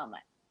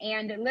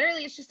 And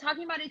literally it's just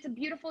talking about it's a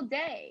beautiful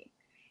day.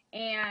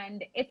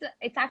 And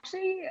it's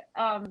actually,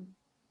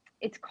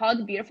 it's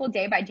called Beautiful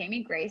Day by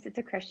Jamie Grace. It's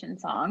a Christian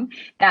song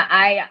that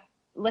I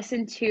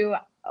listened to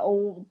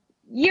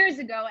years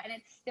ago, and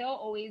it still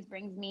always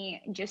brings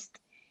me just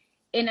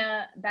in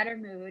a better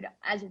mood,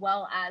 as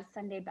well as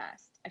Sunday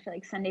Best. I feel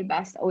like Sunday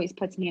Best always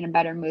puts me in a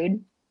better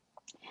mood.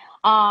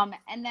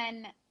 And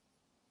then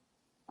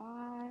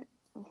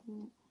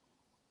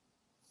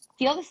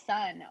Feel the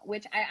Sun,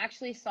 which I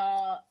actually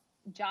saw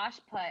Josh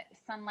put,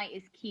 sunlight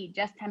is key.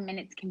 Just 10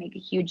 minutes can make a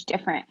huge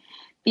difference.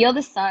 Feel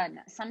the sun.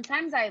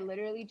 Sometimes I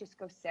literally just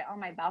go sit on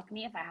my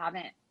balcony if I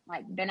haven't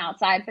like been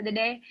outside for the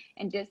day,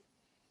 and just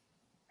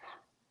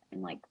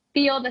and like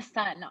feel the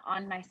sun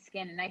on my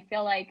skin. And I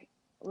feel like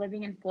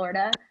living in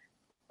Florida,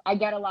 I'm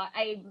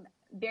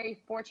very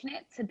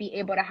fortunate to be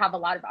able to have a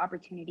lot of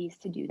opportunities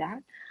to do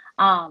that.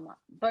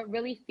 But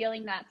really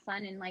feeling that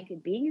sun and like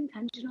being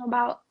intentional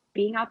about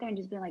being out there and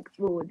just being like,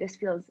 ooh, this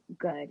feels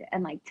good.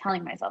 And like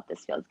telling myself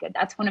this feels good.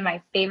 That's one of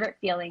my favorite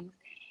feelings,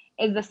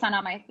 is the sun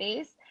on my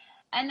face.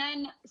 And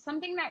then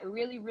something that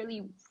really,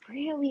 really,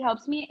 really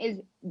helps me is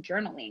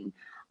journaling.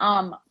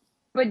 Um,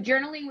 but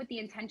journaling with the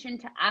intention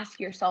to ask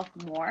yourself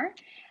more.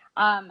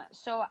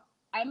 So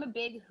I'm a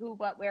big who,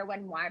 what, where,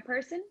 when, why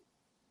person.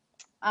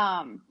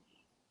 Um,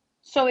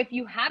 so if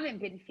you haven't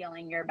been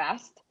feeling your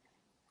best,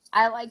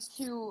 I like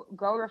to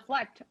go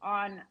reflect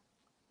on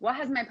what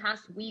has my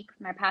past week,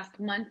 my past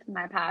month,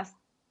 my past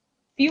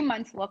few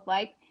months look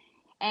like,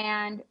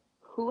 and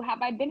who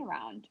have I been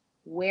around?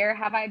 Where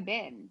have I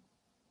been?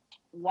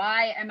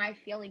 Why am I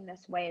feeling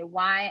this way?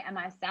 Why am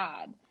I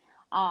sad?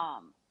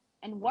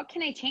 And what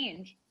can I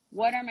change?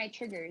 What are my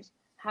triggers?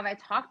 Have I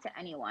talked to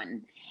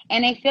anyone?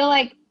 And I feel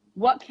like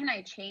what can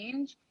I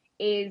change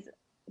is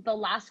the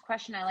last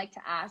question I like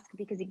to ask,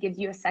 because it gives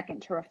you a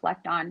second to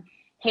reflect on,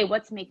 hey,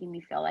 what's making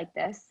me feel like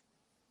this?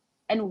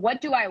 And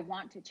what do I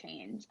want to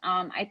change?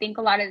 I think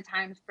a lot of the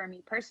times for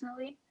me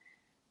personally,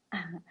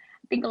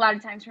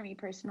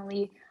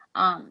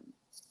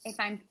 if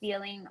I'm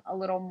feeling a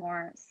little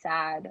more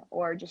sad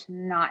or just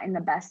not in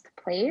the best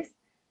place,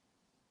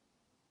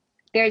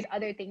 there's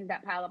other things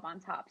that pile up on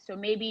top. So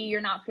maybe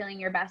you're not feeling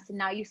your best and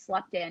now you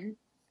slept in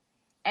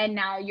and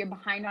now you're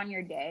behind on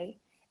your day.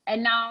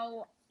 And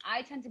now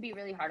I tend to be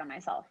really hard on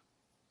myself.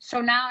 So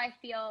now I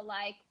feel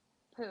like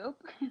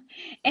poop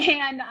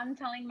and I'm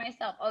telling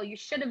myself, oh, you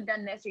should have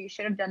done this or you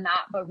should have done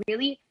that. But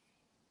really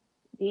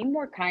being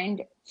more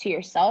kind to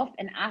yourself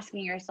and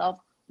asking yourself,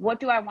 what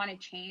do I want to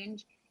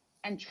change,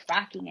 and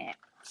tracking it.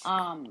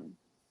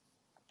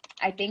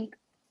 I think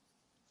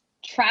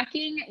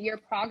tracking your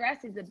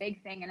progress is a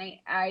big thing. And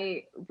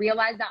I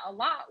realize that a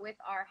lot with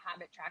our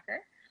habit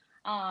tracker.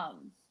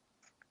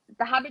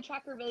 The habit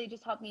tracker really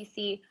just helped me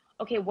see,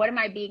 okay, what am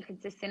I being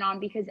consistent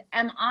on? Because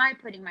am I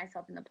putting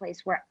myself in the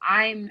place where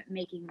I'm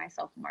making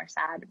myself more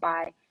sad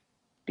by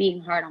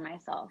being hard on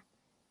myself,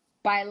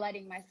 by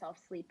letting myself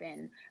sleep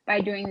in, by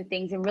doing the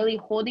things and really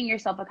holding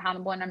yourself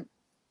accountable? And I'm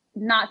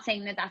not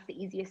saying that that's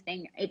the easiest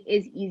thing. It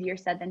is easier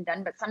said than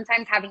done, but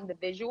sometimes having the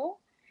visual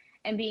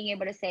and being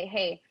able to say,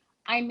 hey,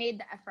 I made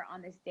the effort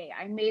on this day.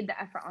 I made the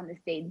effort on this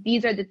day.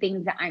 These are the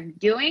things that I'm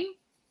doing.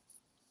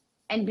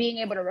 And being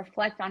able to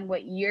reflect on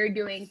what you're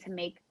doing to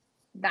make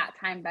that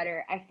time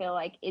better, I feel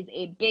like is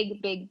a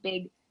big, big,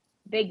 big,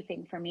 big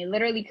thing for me.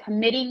 Literally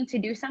committing to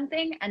do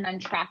something and then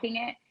tracking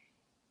it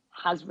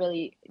has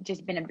really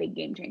just been a big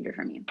game changer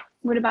for me.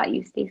 What about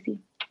you, Stacey?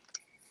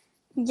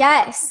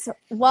 Yes.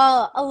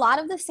 Well, a lot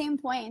of the same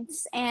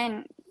points,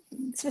 and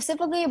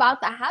specifically about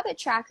the habit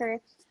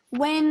tracker.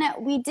 When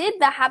we did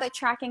the habit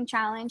tracking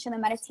challenge and the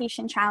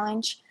meditation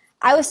challenge,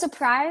 I was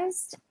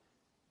surprised,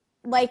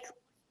 like,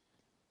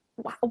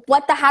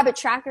 what the habit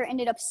tracker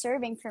ended up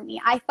serving for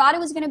me. I thought it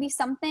was going to be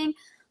something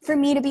for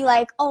me to be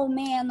like, oh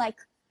man, like,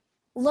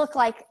 look,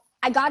 like,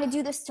 I got to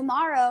do this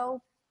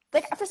tomorrow.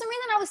 Like, for some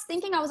reason, I was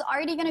thinking I was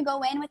already going to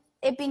go in with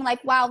it being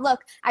like, wow,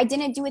 look, I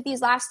didn't do it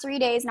these last 3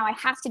 days. Now I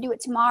have to do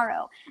it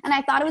tomorrow. And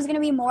I thought it was going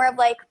to be more of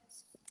like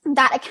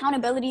that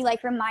accountability,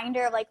 like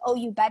reminder of like, oh,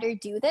 you better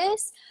do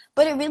this.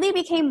 But it really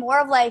became more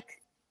of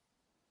like,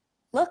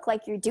 look,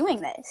 like, you're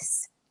doing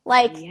this.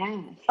 Like,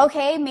 yes.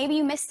 Okay, maybe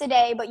you missed a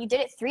day, but you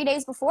did it 3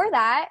 days before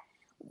that.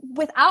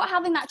 Without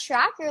having that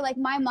tracker, like,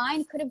 my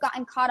mind could have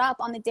gotten caught up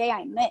on the day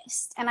I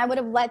missed. And I would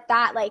have let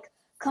that like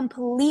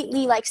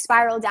completely like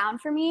spiral down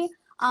for me.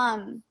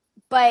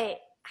 But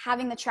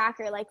having the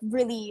tracker like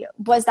really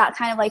was that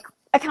kind of like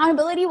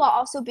accountability while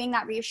also being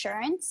that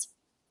reassurance.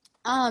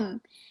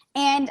 And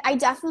I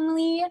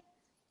definitely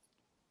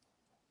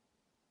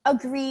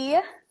agree.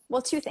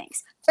 Well, two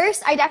things.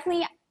 First, I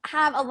definitely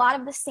have a lot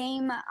of the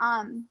same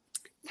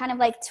kind of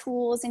like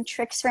tools and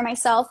tricks for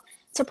myself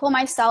to pull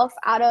myself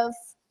out of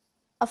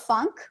a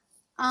funk.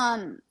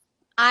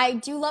 I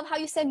do love how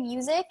you said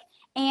music.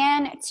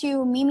 And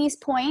to Mimi's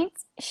point,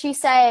 she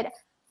said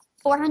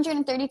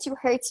 432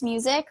 hertz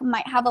music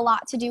might have a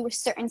lot to do with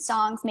certain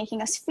songs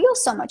making us feel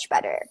so much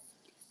better.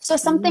 So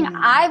something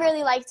I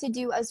really like to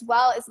do as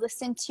well is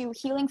listen to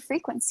healing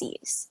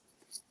frequencies.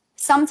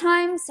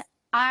 Sometimes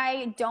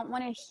I don't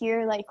want to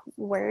hear like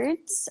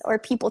words or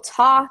people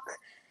talk.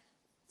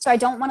 So I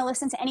don't want to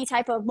listen to any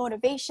type of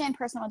motivation,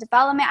 personal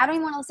development. I don't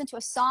even want to listen to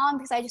a song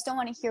because I just don't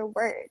want to hear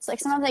words. Like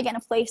sometimes I get in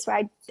a place where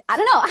I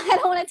don't know, I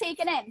don't want to take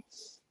it in.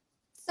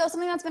 So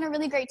something that's been a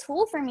really great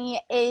tool for me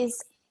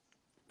is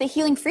the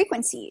healing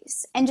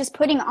frequencies and just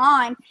putting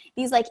on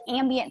these like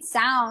ambient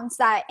sounds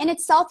that in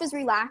itself is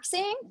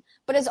relaxing,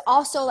 but is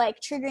also like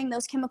triggering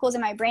those chemicals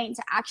in my brain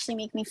to actually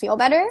make me feel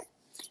better.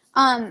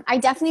 I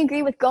definitely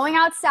agree with going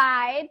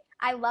outside.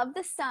 I love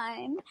the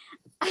sun.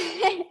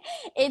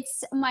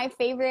 It's my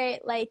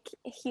favorite like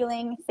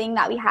healing thing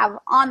that we have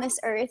on this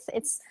earth.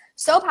 It's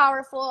so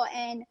powerful,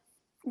 and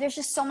there's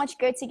just so much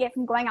good to get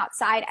from going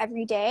outside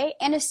every day,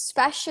 and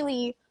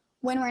especially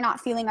when we're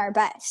not feeling our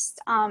best.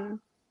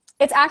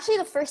 It's actually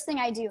the first thing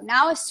I do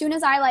now. As soon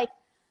as I like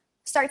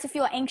start to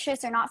feel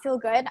anxious or not feel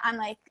good, I'm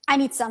like, I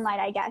need sunlight,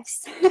 I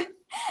guess.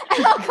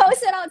 And I'll go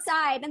sit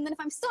outside, and then if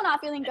I'm still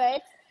not feeling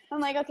good, I'm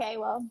like, okay,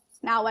 well,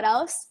 now what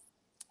else?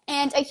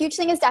 And a huge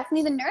thing is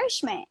definitely the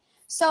nourishment.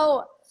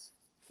 So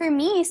for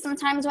me,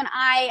 sometimes when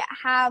I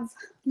have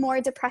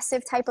more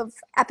depressive type of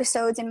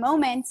episodes and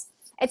moments,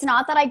 it's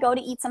not that I go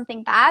to eat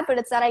something bad, but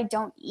it's that I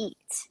don't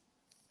eat,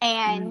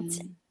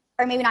 and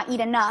or maybe not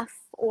eat enough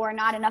or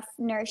not enough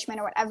nourishment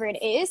or whatever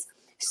it is.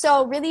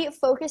 So really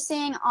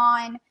focusing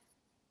on,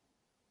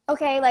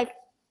 okay, like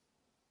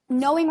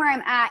knowing where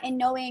I'm at and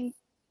knowing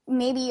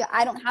maybe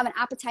I don't have an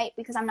appetite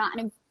because I'm not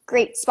in a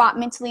great spot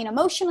mentally and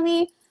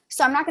emotionally.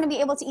 So I'm not going to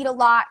be able to eat a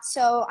lot.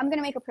 So I'm going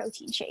to make a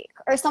protein shake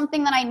or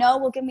something that I know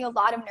will give me a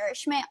lot of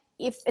nourishment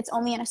if it's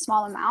only in a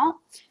small amount.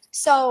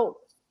 So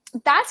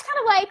that's kind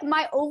of like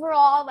my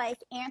overall like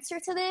answer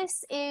to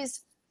this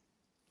is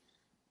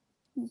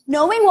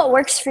knowing what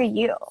works for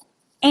you.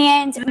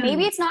 And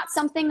maybe it's not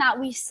something that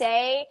we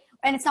say,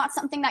 and it's not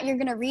something that you're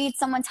going to read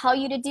someone tell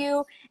you to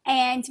do.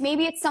 And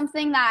maybe it's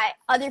something that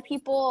other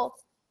people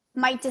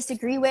might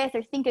disagree with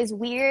or think is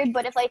weird,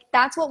 but if like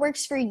that's what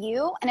works for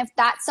you, and if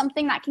that's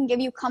something that can give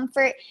you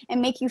comfort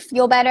and make you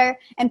feel better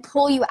and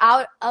pull you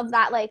out of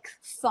that like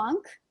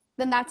funk,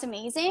 then that's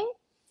amazing.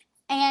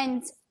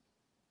 And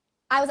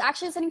I was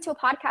actually listening to a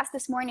podcast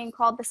this morning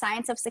called The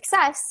Science of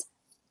Success,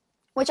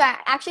 which I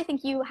actually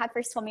think you had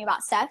first told me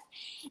about, Steph.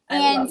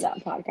 And I love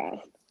that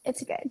podcast.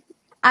 It's good.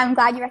 I'm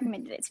glad you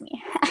recommended it to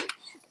me.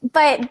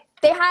 But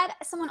they had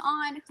someone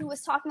on who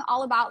was talking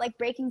all about like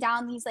breaking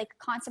down these like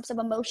concepts of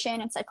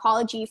emotion and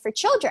psychology for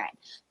children.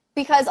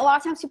 Because a lot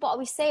of times people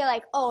always say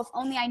like, oh, if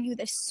only I knew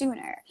this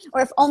sooner,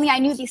 or if only I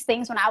knew these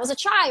things when I was a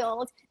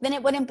child, then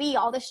it wouldn't be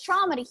all this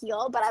trauma to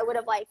heal, but I would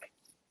have like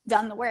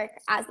done the work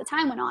as the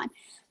time went on.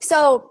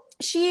 So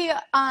she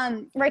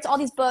writes all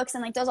these books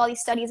and like does all these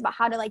studies about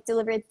how to like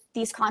deliver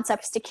these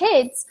concepts to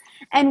kids.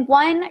 And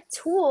one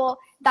tool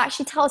that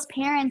she tells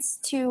parents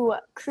to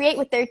create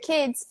with their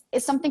kids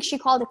is something she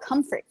called a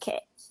comfort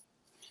kit.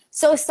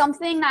 So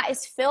something that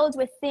is filled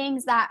with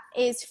things that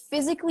is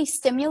physically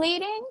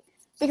stimulating,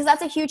 because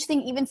that's a huge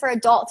thing even for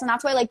adults. And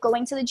that's why like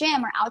going to the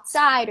gym or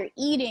outside or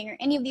eating or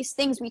any of these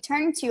things we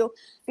turn to,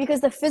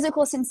 because the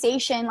physical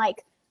sensation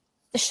like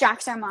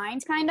distracts our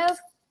mind kind of.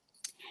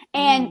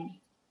 And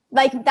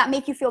like that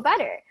make you feel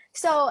better.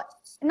 So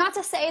not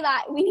to say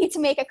that we need to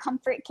make a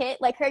comfort kit.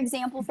 Like her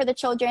example for the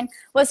children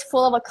was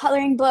full of a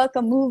coloring book,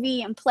 a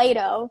movie, and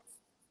Play-Doh.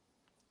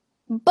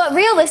 But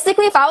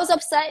realistically, if I was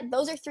upset,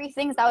 those are 3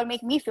 things that would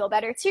make me feel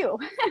better too.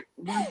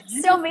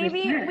 So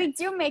maybe we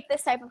do make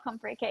this type of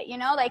comfort kit, you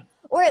know, like,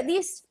 or at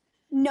least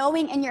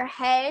knowing in your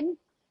head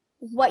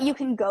what you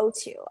can go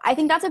to. I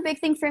think that's a big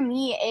thing for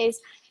me is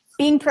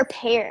being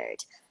prepared.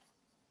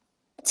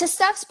 To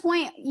Steph's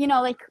point, you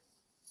know, like,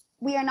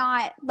 we are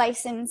not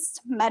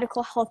licensed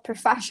medical health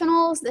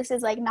professionals. This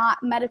is like not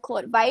medical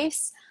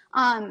advice.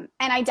 And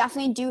I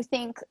definitely do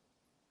think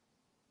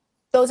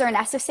those are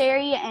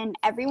necessary in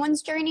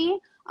everyone's journey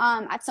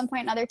at some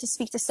point or another to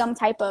speak to some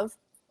type of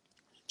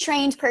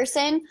trained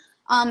person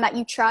that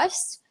you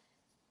trust.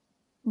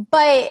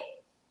 But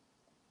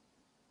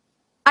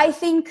I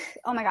think,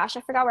 oh my gosh,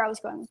 I forgot where I was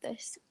going with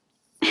this.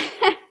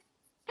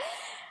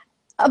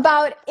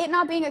 About it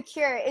not being a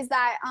cure is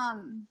that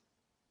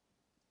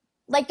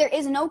like there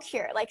is no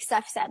cure, like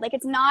Steph said. Like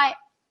it's not,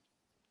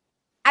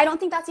 I don't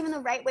think that's even the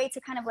right way to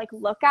kind of like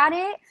look at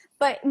it,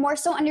 but more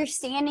so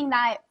understanding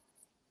that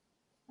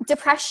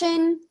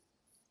depression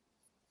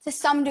to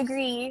some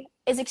degree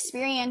is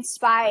experienced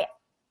by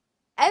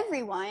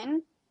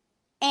everyone.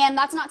 And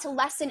that's not to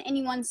lessen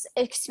anyone's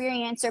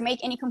experience or make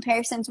any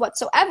comparisons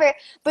whatsoever,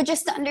 but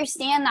just to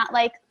understand that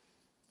like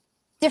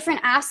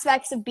different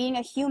aspects of being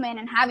a human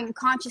and having a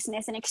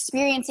consciousness and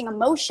experiencing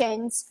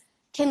emotions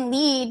can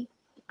lead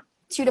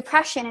to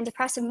depression and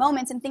depressive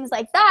moments and things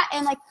like that.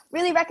 And like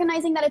really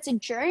recognizing that it's a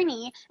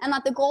journey and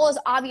that the goal is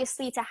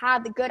obviously to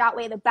have the good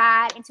outweigh the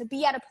bad and to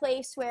be at a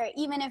place where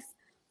even if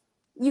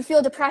you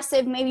feel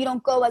depressive, maybe you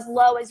don't go as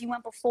low as you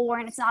went before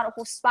and it's not a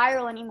whole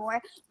spiral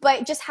anymore,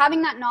 but just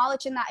having that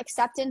knowledge and that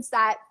acceptance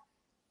that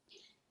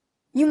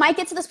you might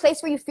get to this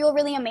place where you feel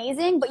really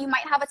amazing, but you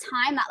might have a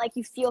time that like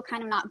you feel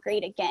kind of not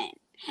great again.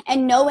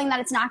 And knowing that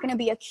it's not going to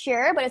be a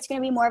cure, but it's going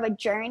to be more of a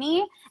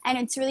journey. And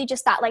it's really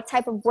just that like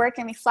type of work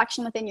and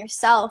reflection within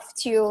yourself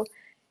to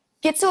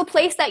get to a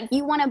place that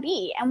you want to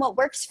be and what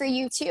works for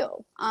you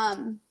too.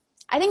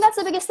 I think that's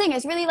the biggest thing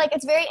is really like,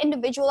 it's very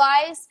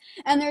individualized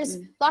and there's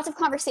lots of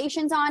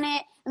conversations on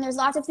it and there's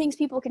lots of things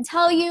people can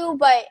tell you,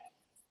 but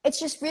it's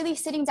just really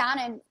sitting down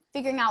and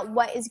figuring out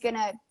what is going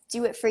to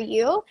do it for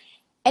you.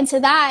 And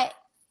to that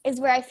is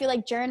where I feel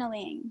like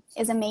journaling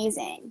is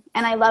amazing.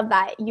 And I love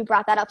that you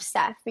brought that up,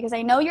 Steph, because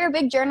I know you're a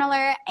big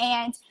journaler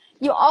and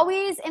you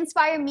always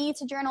inspire me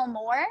to journal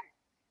more.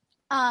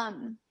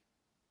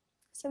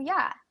 So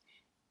yeah.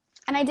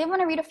 And I did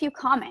want to read a few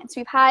comments.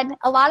 We've had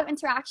a lot of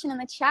interaction in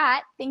the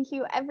chat. Thank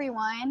you,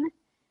 everyone.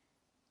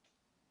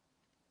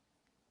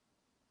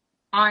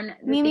 On the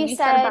Mimi thing you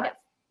said, said about,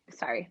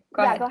 sorry,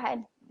 go ahead. Go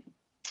ahead.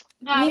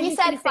 No, Mimi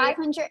said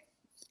 500.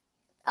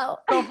 Oh,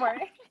 go for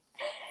it.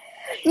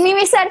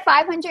 Mimi said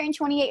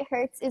 528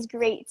 hertz is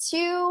great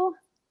too.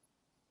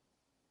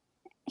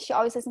 She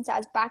always listens to it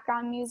as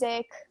background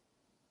music.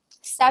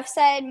 Steph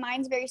said,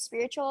 mine's very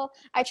spiritual.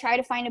 I try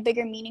to find a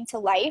bigger meaning to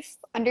life,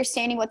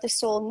 understanding what the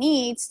soul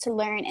needs to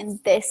learn in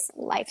this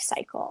life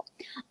cycle.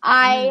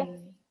 I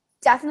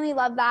definitely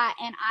love that.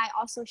 And I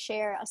also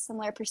share a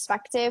similar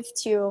perspective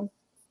to,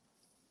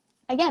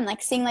 again,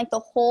 like seeing like the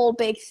whole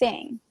big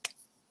thing.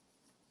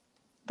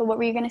 But what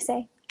were you going to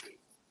say?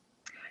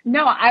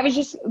 No, I was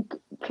just,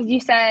 because you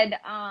said,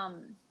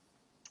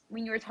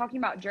 when you were talking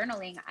about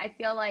journaling, I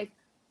feel like,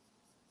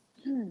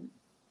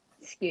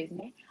 excuse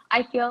me,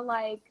 I feel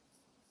like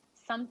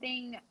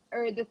something,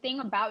 or the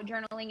thing about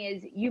journaling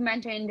is, you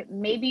mentioned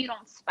maybe you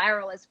don't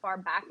spiral as far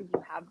back as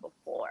you have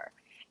before.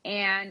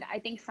 And I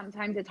think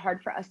sometimes it's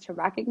hard for us to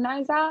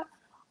recognize that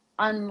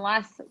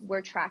unless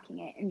we're tracking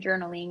it in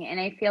journaling. And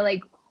I feel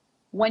like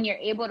when you're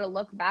able to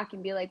look back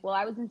and be like, well,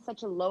 I was in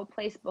such a low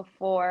place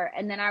before,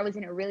 and then I was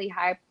in a really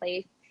high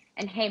place,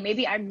 and hey,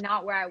 maybe I'm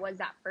not where I was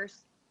that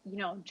first,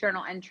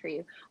 journal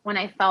entry when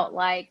I felt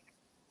like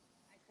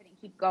I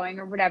couldn't keep going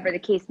or whatever the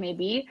case may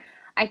be.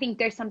 I think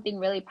there's something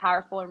really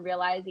powerful in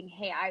realizing,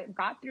 hey, I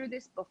got through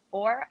this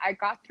before. I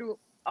got through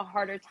a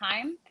harder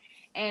time,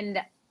 and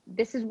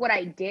this is what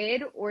I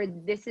did, or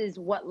this is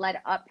what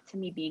led up to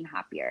me being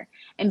happier.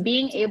 And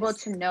being able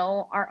to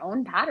know our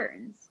own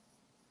patterns.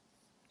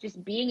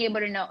 Just being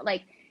able to know,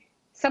 like,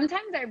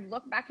 sometimes I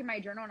look back in my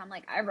journal and I'm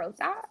like, I wrote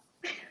that.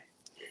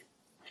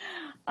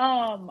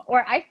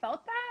 Or I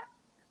felt that.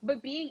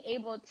 But being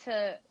able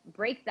to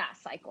break that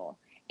cycle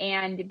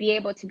and be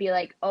able to be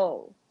like,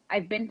 oh,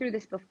 I've been through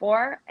this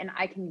before and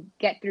I can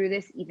get through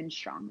this even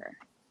stronger.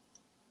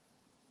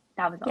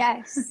 That was all.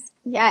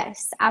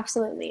 Yes,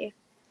 absolutely.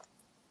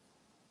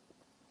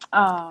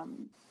 All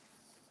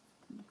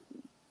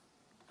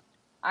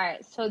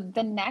right, so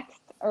the next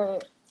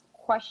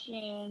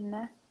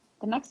question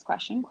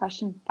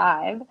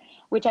 5,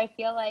 which I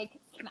feel like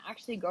can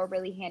actually go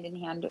really hand in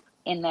hand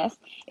in this,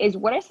 is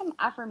what are some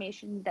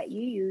affirmations that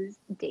you use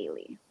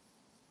daily?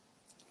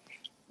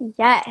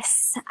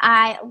 Yes,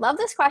 I love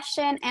this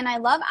question, and I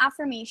love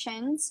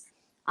affirmations.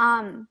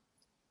 I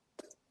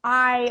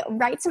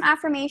write some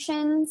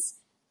affirmations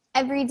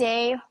every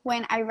day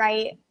when I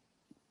write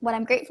what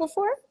I'm grateful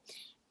for,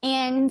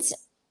 and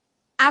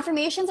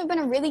affirmations have been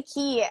a really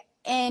key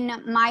in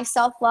my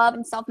self-love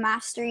and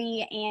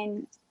self-mastery,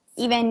 and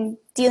even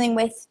dealing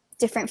with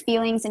different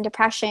feelings and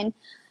depression,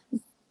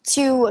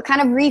 to kind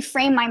of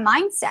reframe my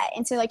mindset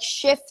and to like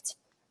shift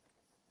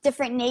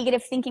different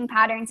negative thinking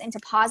patterns into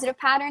positive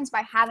patterns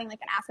by having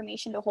like an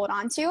affirmation to hold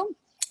on to.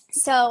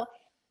 So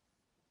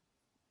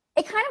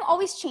it kind of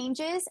always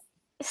changes.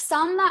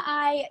 Some that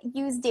I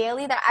use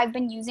daily that I've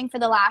been using for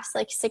the last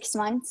like 6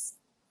 months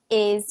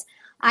is,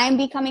 I am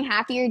becoming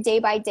happier day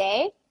by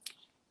day,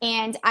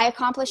 and I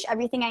accomplish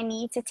everything I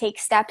need to take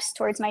steps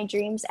towards my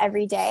dreams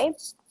every day.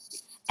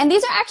 And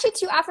these are actually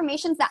 2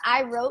 affirmations that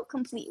I wrote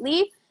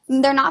completely.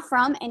 They're not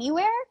from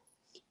anywhere,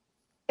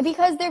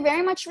 because they're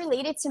very much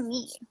related to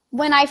me.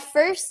 When I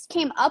first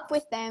came up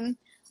with them,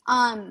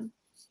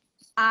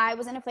 I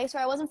was in a place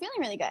where I wasn't feeling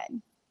really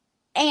good.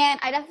 And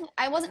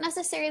I wasn't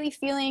necessarily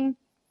feeling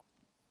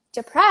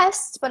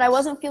depressed, but I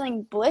wasn't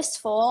feeling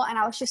blissful, and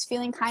I was just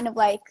feeling kind of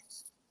like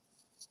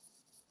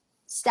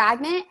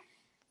stagnant.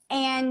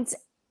 And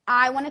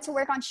I wanted to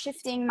work on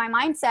shifting my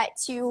mindset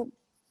to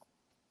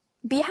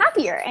be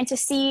happier and to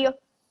see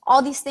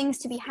all these things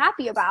to be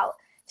happy about.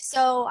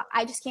 So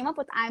I just came up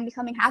with, I'm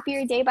becoming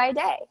happier day by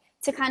day,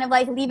 to kind of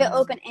like leave it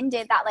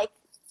open-ended, that like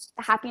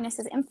the happiness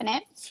is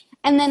infinite.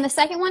 And then the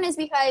second one is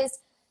because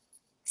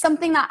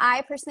something that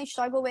I personally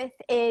struggle with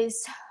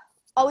is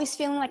always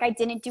feeling like I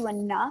didn't do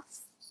enough,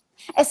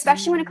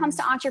 especially when it comes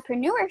to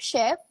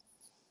entrepreneurship.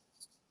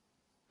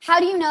 How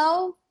do you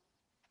know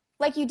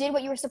like you did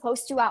what you were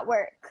supposed to at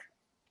work?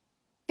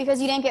 Because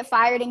you didn't get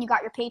fired and you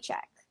got your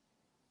paycheck.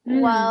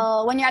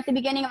 Well, when you're at the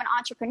beginning of an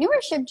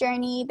entrepreneurship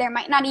journey, there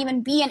might not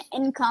even be an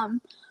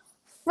income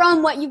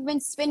from what you've been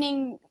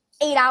spending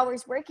 8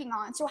 hours working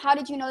on. So how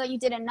did you know that you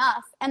did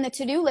enough? And the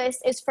to-do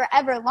list is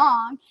forever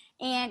long,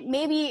 and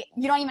maybe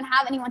you don't even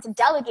have anyone to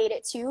delegate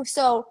it to.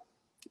 So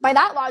by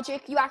that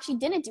logic, you actually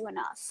didn't do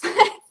enough.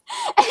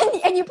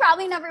 and you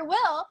probably never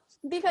will,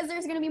 because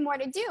there's going to be more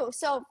to do.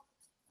 So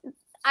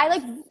I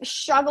like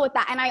struggle with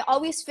that, and I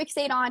always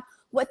fixate on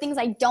what things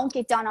I don't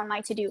get done on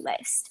my to-do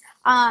list.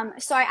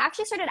 So I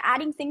actually started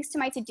adding things to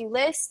my to-do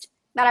list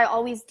that I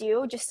always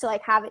do, just to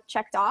like have it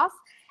checked off.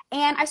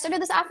 And I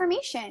started this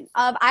affirmation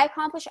of, I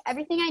accomplish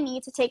everything I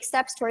need to take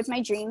steps towards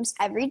my dreams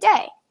every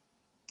day.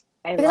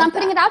 Because I'm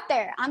putting it out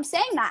there. I'm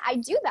saying that. I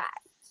do that.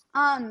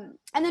 And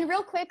then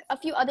real quick, a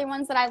few other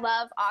ones that I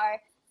love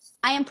are,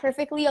 I am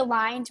perfectly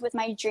aligned with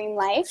my dream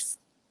life.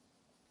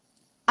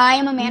 I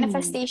am a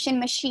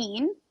manifestation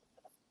machine.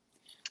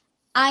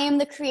 I am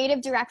the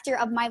creative director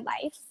of my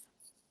life.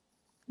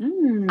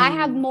 Mm. I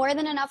have more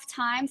than enough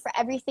time for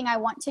everything I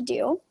want to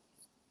do.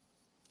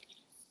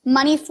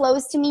 Money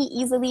flows to me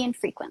easily and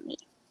frequently.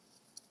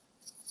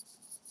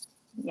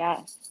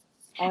 Yes.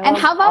 And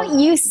how about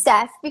you,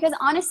 Steph? Because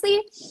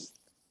honestly,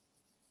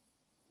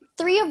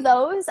 3 of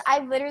those I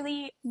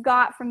literally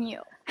got from you.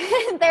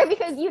 They're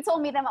because you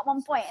told me them at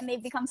one point and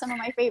they've become some of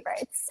my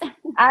favorites.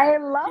 I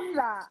love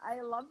that.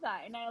 I love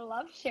that. And I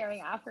love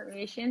sharing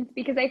affirmations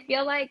because I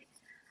feel like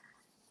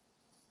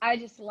I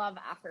just love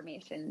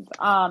affirmations.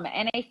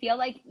 And I feel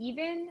like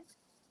even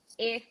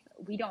if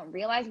we don't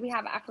realize we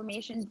have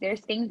affirmations,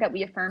 there's things that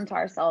we affirm to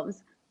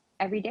ourselves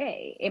every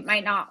day. It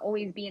might not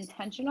always be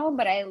intentional,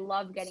 but I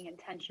love getting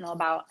intentional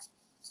about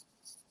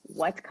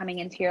what's coming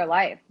into your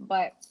life.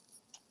 But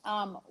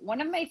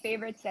one of my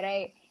favorites that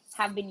I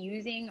have been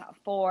using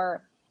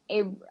for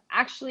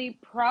actually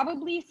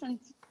probably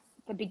since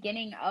the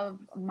beginning of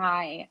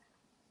my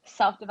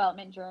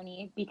self-development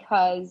journey,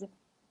 because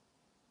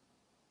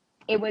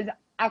it was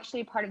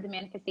actually part of the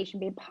Manifestation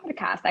Babe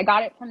podcast. I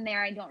got it from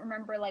there. I don't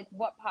remember like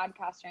what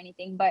podcast or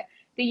anything, but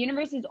the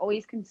universe is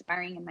always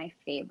conspiring in my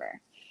favor.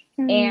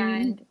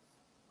 And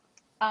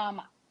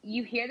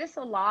you hear this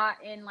a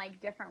lot in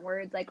like different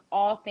words, like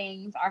all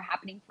things are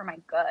happening for my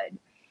good.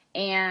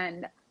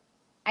 And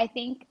I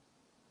think,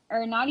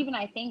 or not even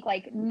I think,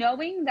 like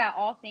knowing that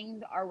all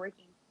things are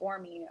working for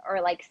me,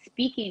 or like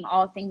speaking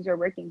all things are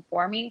working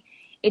for me,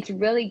 it's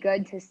really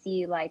good to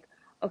see like,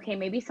 okay,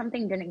 maybe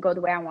something didn't go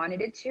the way I wanted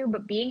it to,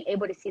 but being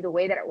able to see the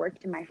way that it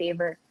worked in my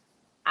favor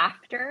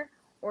after,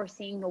 or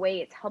seeing the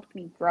way it's helped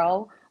me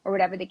grow, or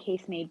whatever the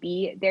case may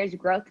be, there's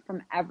growth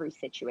from every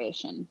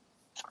situation.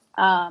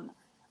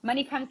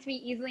 Money comes to me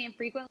easily and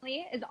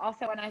frequently is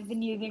also one I've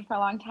been using for a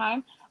long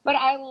time, but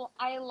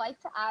I like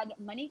to add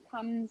money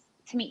comes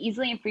to me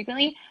easily and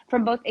frequently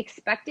from both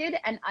expected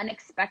and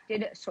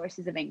unexpected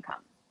sources of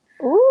income.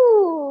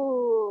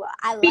 Ooh,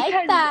 I like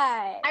Because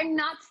that. I'm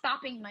not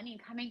stopping money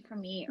coming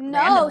from me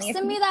No, randomly.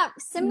 send me that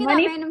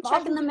random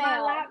check in the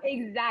mail.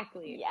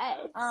 Exactly.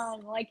 Yes.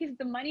 Like if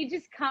the money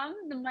just comes,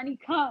 the money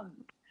comes.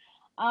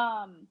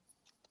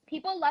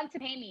 People love to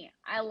pay me.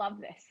 I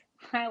love this.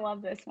 I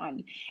love this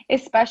one.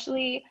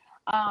 Especially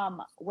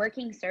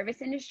working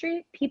service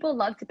industry, people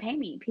love to pay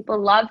me. People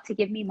love to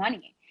give me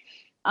money.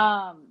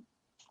 I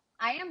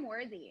am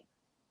worthy.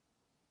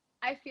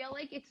 I feel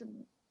like it's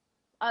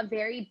a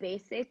very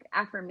basic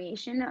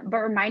affirmation, but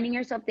reminding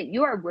yourself that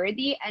you are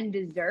worthy and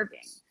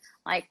deserving.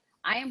 Like,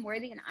 I am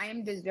worthy and I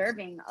am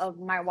deserving of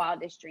my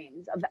wildest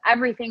dreams, of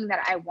everything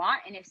that I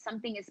want. And if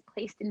something is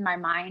placed in my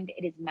mind,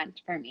 it is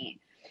meant for me.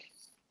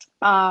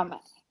 And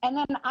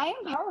then I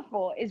am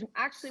powerful is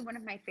actually one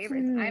of my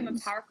favorites. I am a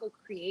powerful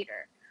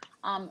creator.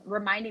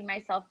 Reminding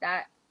myself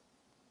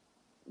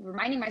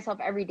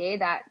every day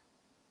that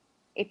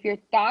if your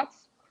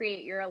thoughts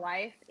create your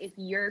life, if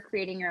you're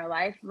creating your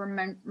life,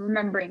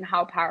 remembering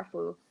how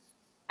powerful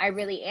I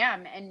really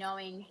am, and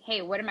knowing,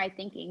 hey, what am I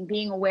thinking?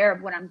 Being aware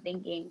of what I'm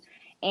thinking.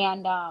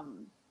 And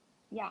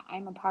yeah,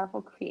 I'm a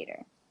powerful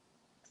creator.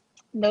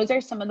 Those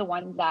are some of the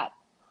ones that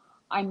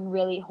I'm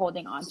really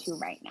holding on to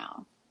right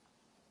now.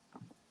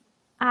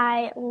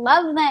 I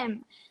love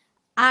them.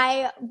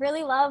 I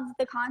really love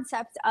the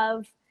concept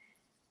of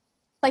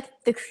like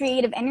the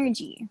creative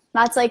energy.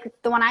 That's like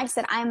the one I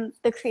said, I'm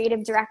the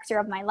creative director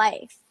of my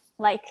life.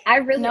 Like I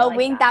really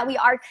knowing like that we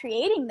are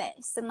creating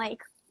this, and like,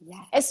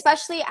 yes.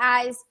 Especially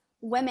as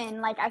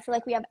women, like I feel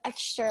like we have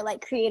extra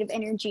like creative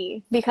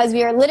energy because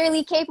we are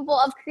literally capable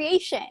of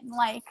creation.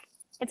 Like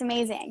it's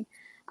amazing.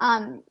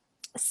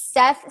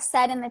 Steph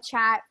said in the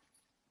chat,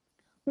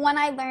 when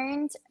I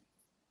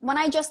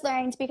just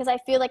learned, because I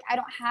feel like I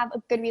don't have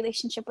a good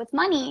relationship with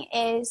money,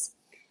 is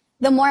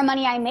the more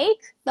money I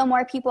make, the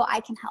more people I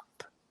can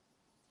help.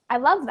 I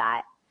love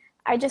that.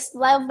 I just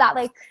love that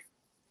like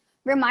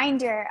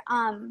reminder.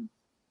 And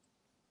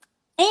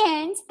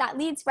that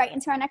leads right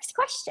into our next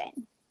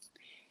question,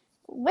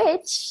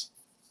 which,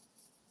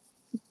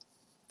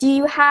 do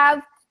you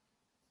have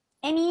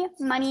any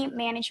money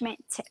management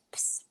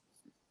tips?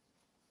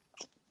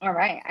 All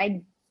right.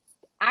 I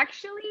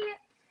actually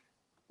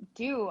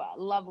do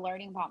love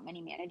learning about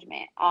money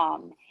management.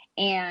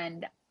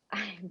 And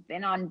I've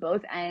been on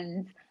both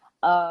ends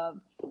of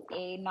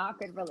a not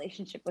good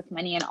relationship with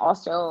money and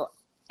also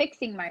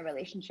fixing my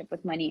relationship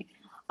with money.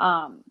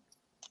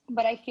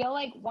 But I feel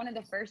like one of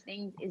the first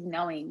things is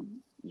knowing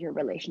your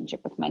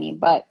relationship with money.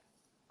 But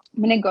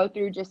I'm going to go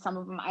through just some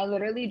of them. I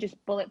literally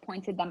just bullet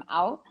pointed them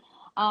out.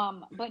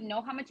 But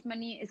know how much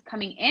money is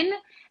coming in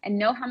and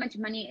know how much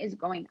money is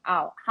going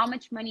out. How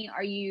much money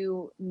are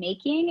you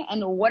making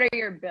and what are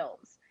your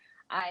bills?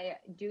 I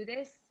do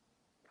this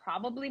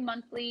probably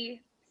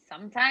monthly,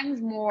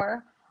 sometimes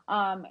more,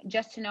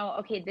 just to know,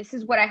 okay, this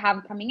is what I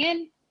have coming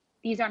in.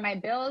 These are my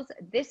bills.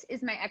 This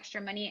is my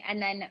extra money.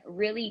 And then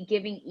really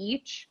giving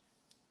each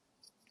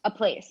a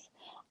place.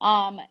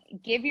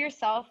 Giving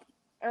yourself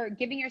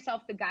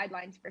the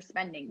guidelines for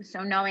spending.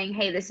 So knowing,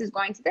 hey, this is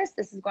going to this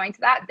is going to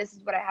that, this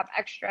is what I have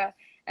extra,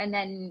 and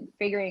then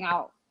figuring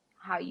out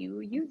how you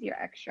use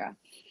your extra.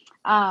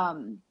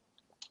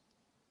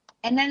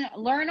 And then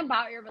learn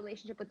about your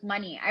relationship with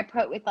money. I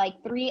put with like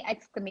 3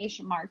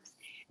 exclamation marks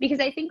because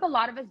I think a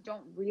lot of us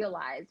don't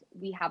realize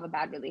we have a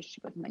bad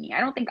relationship with money. I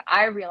don't think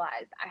I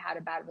realized I had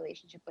a bad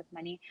relationship with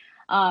money.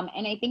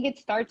 And I think it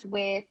starts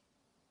with,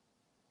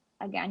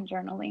 again,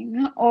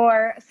 journaling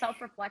or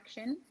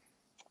self-reflection.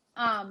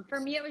 For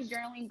me, it was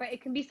journaling, but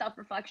it can be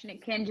self-reflection.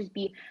 It can just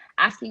be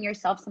asking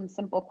yourself some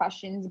simple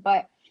questions.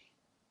 But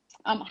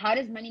how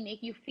does money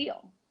make you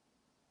feel?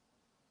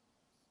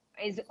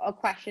 Is a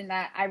question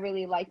that I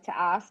really like to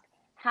ask.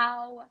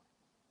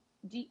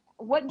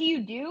 What do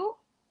you do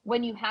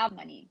when you have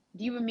money?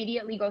 Do you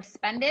immediately go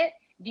spend it?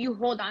 Do you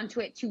hold on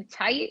to it too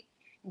tight?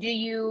 Do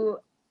you,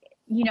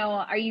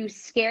 are you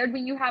scared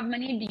when you have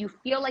money? Do you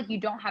feel like you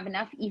don't have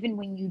enough even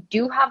when you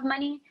do have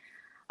money?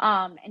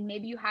 And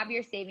maybe you have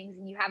your savings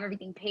and you have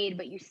everything paid,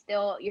 but you're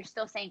still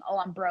saying, oh,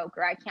 I'm broke,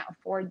 or I can't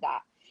afford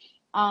that.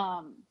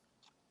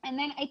 And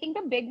then I think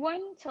a big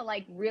one to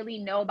like really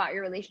know about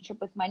your relationship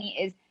with money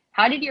is,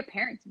 how did your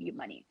parents view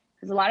money?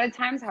 Because a lot of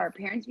times how our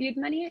parents viewed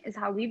money is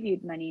how we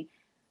viewed money.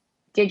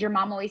 Did your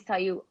mom always tell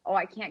you, oh,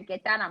 I can't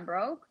get that, I'm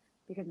broke?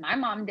 Because my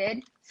mom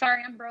did.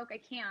 Sorry, I'm broke, I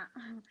can't.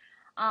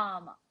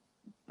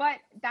 But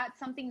that's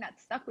something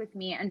that stuck with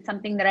me, and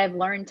something that I've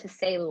learned to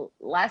say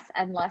less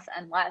and less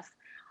and less.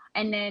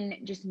 And then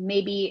just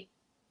maybe,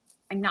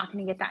 I'm not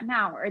going to get that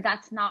now, or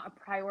that's not a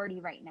priority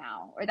right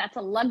now, or that's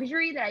a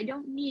luxury that I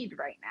don't need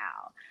right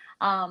now.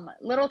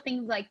 Little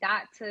things like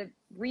that to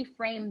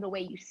reframe the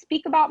way you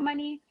speak about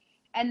money.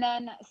 And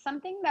then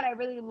something that I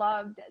really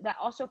loved that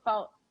also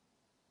felt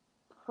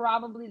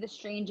probably the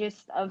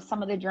strangest of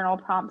some of the journal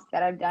prompts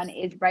that I've done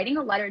is writing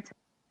a letter to.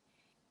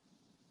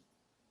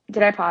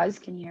 Did I pause?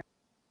 Can you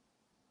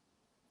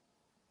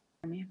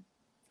hear me?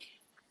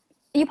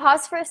 You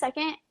paused for a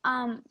second.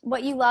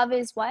 What you love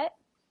is what?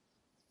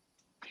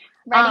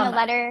 Writing a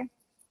letter.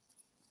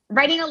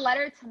 Writing a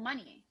letter to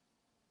money.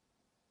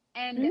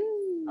 And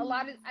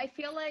I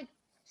feel like,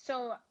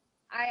 so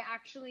I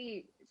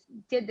actually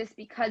did this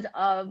because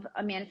of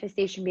a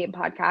Manifestation Babe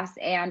podcast.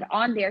 And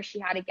on there, she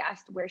had a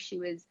guest where she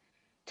was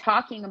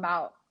talking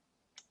about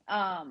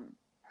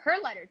her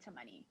letter to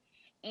money.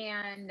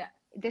 And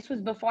this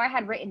was before I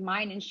had written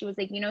mine. And she was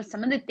like,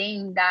 some of the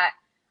things that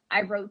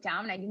I wrote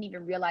down, I didn't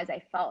even realize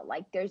I felt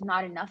like there's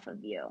not enough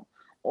of you,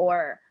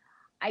 or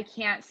I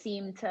can't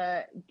seem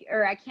to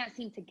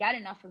get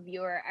enough of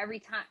you, or every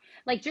time,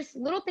 like just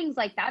little things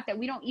like that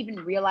we don't even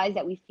realize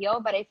that we feel.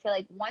 But I feel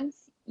like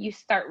once you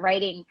start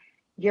writing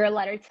your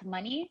letter to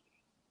money,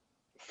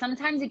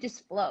 sometimes it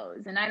just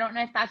flows. And I don't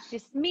know if that's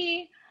just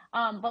me,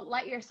 but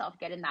let yourself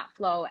get in that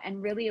flow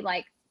and really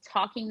like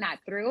talking that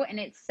through. And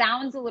it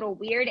sounds a little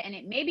weird, and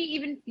it maybe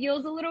even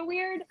feels a little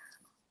weird,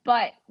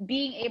 but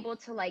being able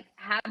to like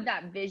have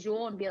that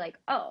visual and be like,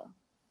 oh,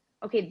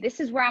 okay,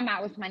 this is where I'm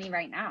at with money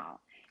right now.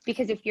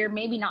 Because if you're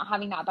maybe not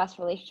having that best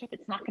relationship,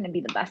 it's not going to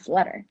be the best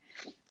letter.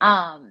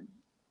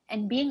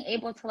 And being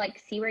able to like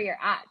see where you're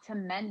at to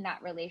mend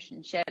that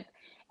relationship,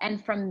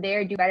 and from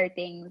there do better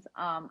things.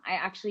 I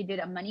actually did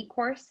a money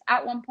course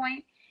at one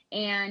point,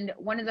 and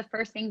one of the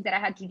first things that I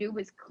had to do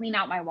was clean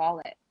out my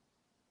wallet,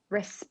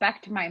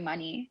 respect my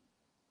money.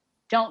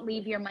 Don't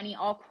leave your money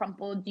all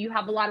crumpled. Do you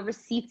have a lot of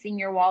receipts in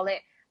your wallet?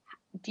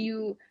 Do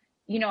you,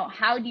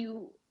 how do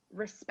you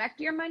respect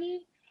your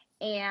money?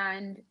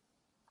 And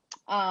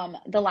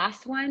the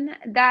last one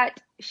that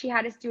she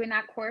had us do in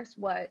that course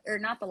was, or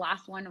not the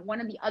last one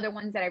of the other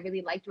ones that I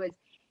really liked was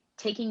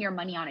taking your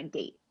money on a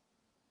date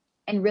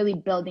and really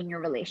building your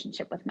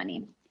relationship with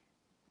money.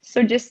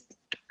 So just,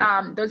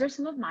 those are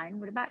some of mine.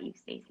 What about you,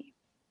 Stacey?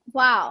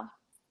 Wow.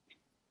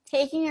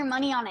 Taking your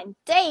money on a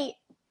date,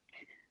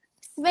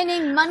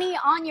 spending money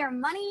on your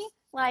money,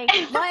 like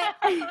what?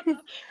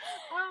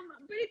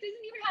 But it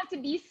doesn't even have to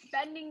be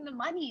spending the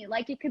money.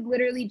 Like it could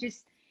literally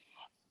just,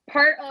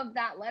 part of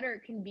that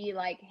letter can be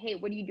like, hey,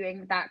 what are you doing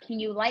with that? Can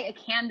you light a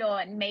candle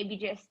and maybe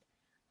just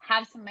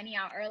have some money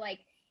out? Or like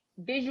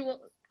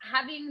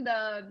having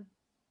the,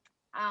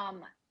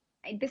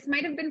 this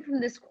might have been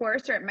from this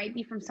course, or it might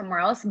be from somewhere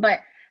else, but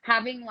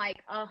having like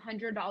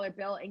 $100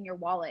 bill in your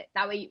wallet.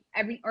 That way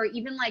or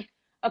even like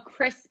a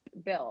crisp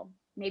bill,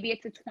 maybe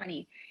it's a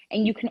 20,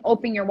 and you can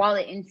open your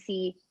wallet and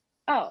see,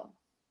 oh,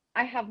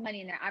 I have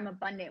money in there. I'm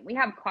abundant. We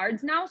have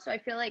cards now. So I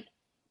feel like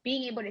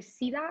being able to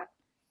see that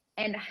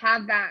and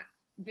have that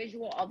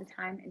visual all the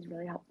time is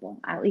really helpful.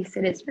 At least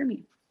it is for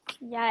me.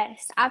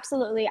 Yes,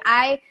 absolutely.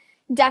 I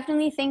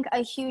definitely think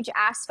a huge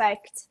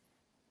aspect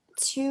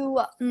to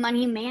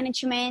money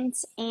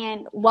management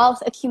and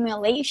wealth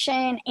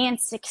accumulation and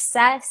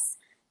success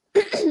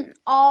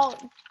all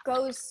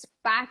goes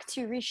back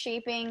to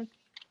reshaping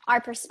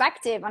our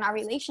perspective on our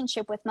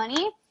relationship with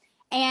money.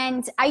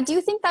 And I do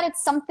think that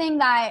it's something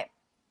that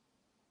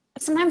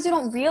sometimes we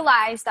don't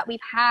realize that we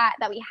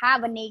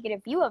have a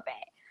negative view of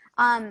it.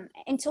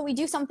 Until we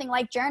do something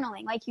like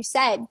journaling, like you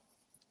said,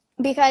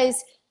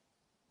 because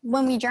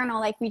when we journal,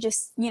 like we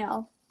just,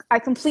 are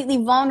completely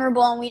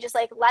vulnerable and we just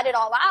like let it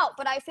all out.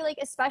 But I feel like,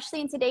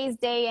 especially in today's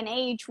day and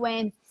age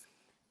when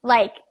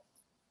like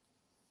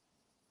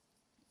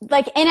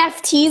like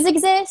NFTs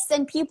exist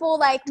and people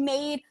like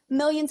made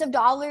millions of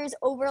dollars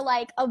over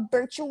like a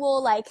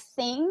virtual like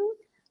thing,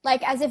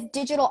 like as if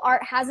digital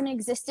art hasn't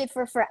existed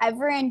for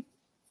forever. And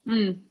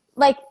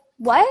like,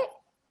 what?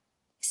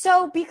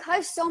 So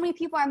because so many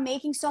people are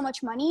making so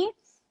much money,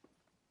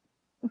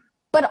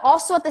 but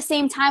also at the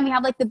same time, we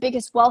have like the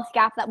biggest wealth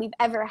gap that we've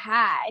ever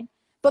had.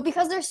 But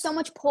because there's so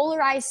much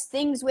polarized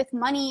things with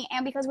money,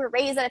 and because we're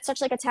raised that it's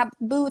such like a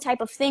taboo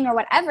type of thing or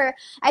whatever,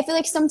 I feel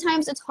like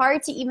sometimes it's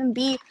hard to even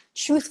be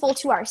truthful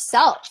to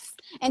ourselves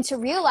and to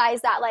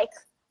realize that like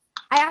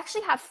I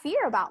actually have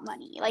fear about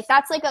money. Like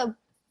that's like a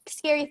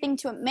scary thing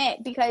to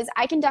admit, because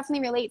I can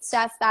definitely relate,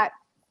 Steph, that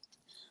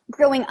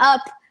growing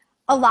up,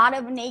 a lot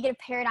of negative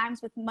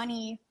paradigms with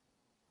money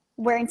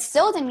were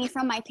instilled in me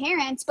from my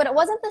parents, but it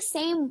wasn't the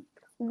same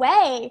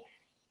way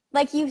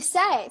like you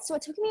said. So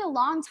it took me a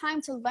long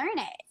time to learn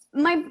it.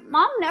 My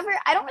mom never,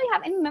 I don't really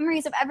have any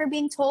memories of ever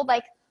being told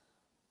like,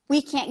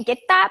 we can't get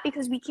that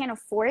because we can't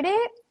afford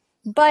it.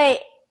 But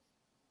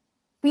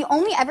we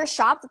only ever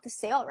shopped at the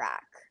sale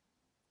rack.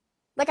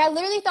 Like I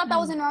literally thought that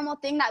was a normal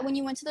thing, that when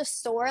you went to the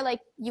store,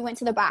 like you went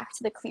to the back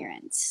to the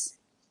clearance.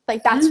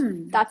 Like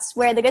that's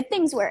where the good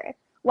things were.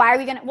 Why are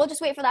we we'll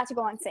just wait for that to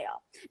go on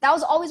sale. That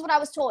was always what I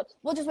was told.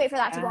 We'll just wait for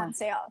that to go on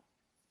sale.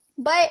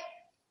 But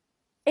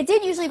it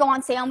did usually go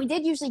on sale and we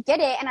did usually get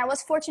it. And I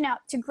was fortunate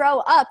to grow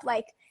up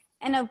like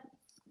in a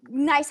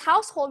nice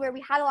household where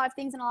we had a lot of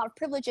things and a lot of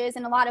privileges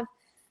and a lot of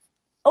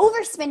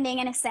overspending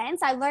in a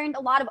sense. I learned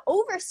a lot of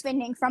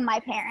overspending from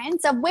my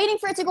parents, of waiting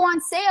for it to go on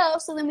sale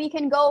so then we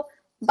can go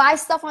buy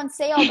stuff on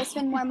sale but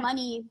spend more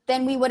money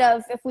than we would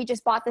have if we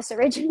just bought this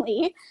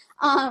originally.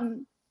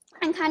 And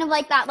kind of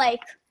like that,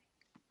 like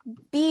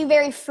be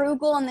very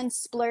frugal and then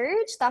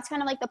splurge. That's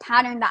kind of like the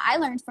pattern that I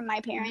learned from my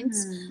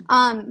parents.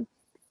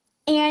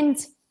 And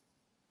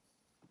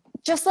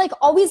just like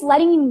always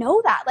letting you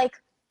know that, like,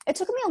 it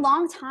took me a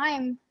long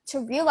time to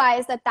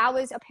realize that that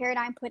was a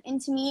paradigm put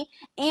into me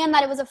and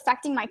that it was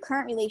affecting my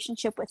current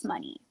relationship with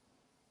money.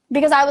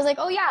 Because I was like,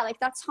 oh yeah, like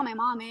that's how my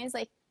mom is.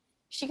 Like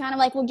she kind of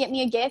like will get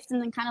me a gift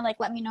and then kind of like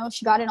let me know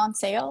she got it on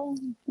sale.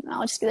 And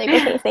I'll just be like,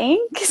 okay,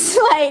 thanks.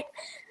 Like,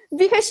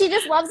 because she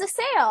just loves a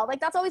sale. Like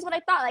that's always what I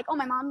thought, like, oh,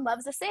 my mom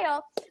loves a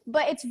sale.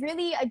 But it's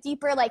really a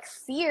deeper like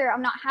fear of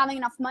not having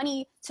enough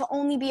money to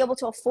only be able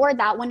to afford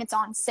that when it's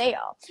on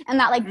sale, and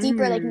that like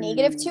deeper like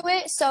negative to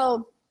it.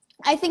 So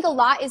I think a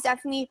lot is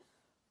definitely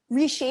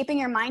reshaping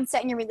your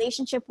mindset and your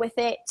relationship with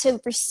it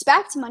to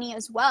respect money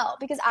as well.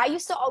 Because I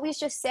used to always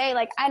just say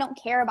like, I don't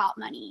care about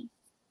money.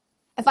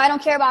 If I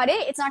don't care about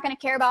it, it's not going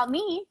to care about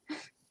me.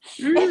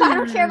 If I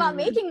don't care about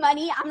making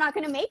money, I'm not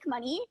going to make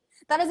money.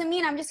 That doesn't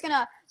mean I'm just going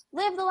to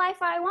live the life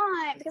I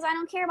want because I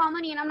don't care about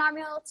money and I'm not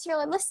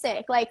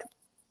realistic. Like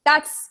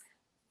that's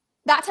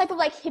that type of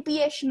like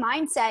hippie-ish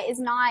mindset is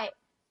not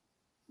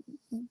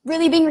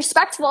really being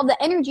respectful of the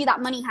energy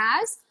that money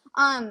has.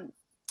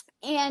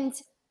 And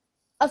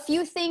a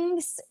few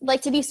things,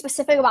 like to be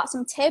specific about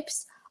some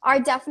tips, are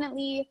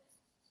definitely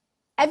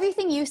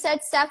everything you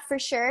said, Steph, for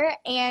sure.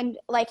 And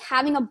like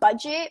having a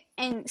budget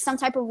and some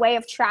type of way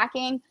of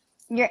tracking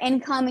your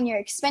income and your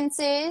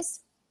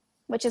expenses,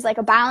 which is like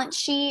a balance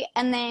sheet.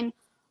 And then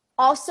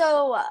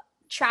also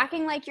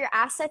tracking like your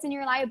assets and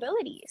your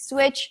liabilities,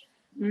 which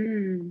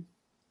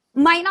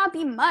might not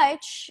be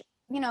much,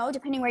 you know,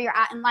 depending where you're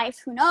at in life.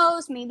 Who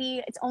knows?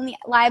 Maybe it's only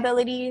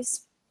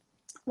liabilities,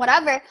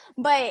 whatever.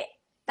 But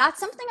that's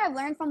something I've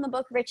learned from the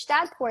book Rich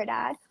Dad, Poor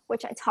Dad,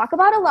 which I talk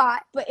about a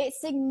lot, but it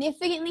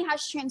significantly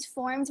has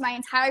transformed my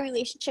entire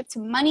relationship to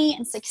money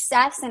and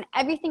success and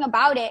everything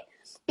about it,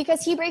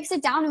 because he breaks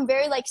it down in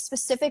very like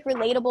specific,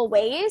 relatable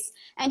ways.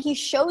 And he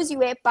shows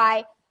you it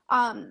by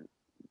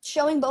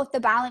showing both the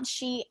balance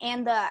sheet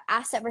and the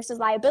asset versus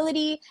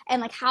liability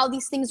and like how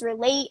these things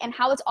relate and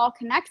how it's all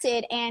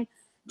connected, and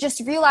just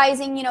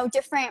realizing, you know,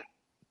 different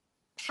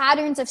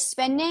patterns of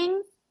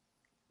spending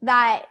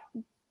that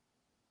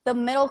the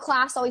middle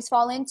class always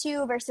fall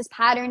into versus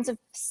patterns of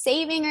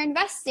saving or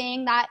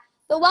investing that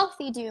the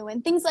wealthy do,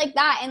 and things like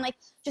that. And like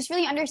just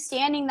really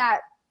understanding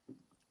that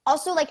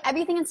also like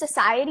everything in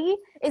society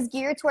is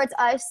geared towards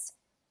us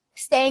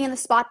staying in the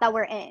spot that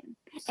we're in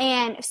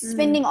and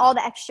spending all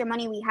the extra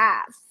money we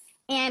have.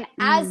 And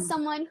as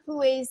someone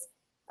who is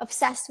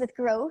obsessed with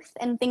growth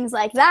and things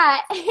like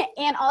that,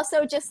 and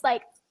also just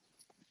like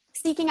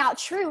seeking out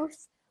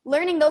truth,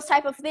 learning those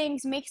type of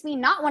things makes me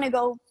not want to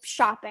go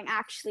shopping.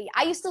 Actually,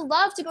 I used to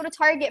love to go to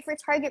Target for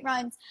Target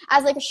runs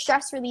as like a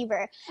stress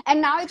reliever. And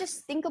now I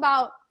just think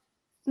about,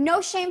 no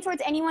shame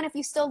towards anyone if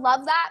you still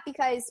love that,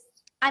 because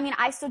I mean,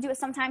 I still do it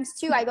sometimes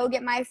too. I go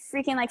get my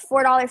freaking like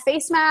 $4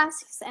 face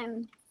masks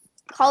and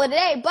call it a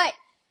day. But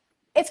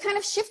it's kind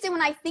of shifted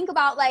when I think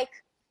about like,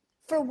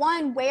 for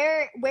one,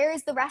 where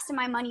is the rest of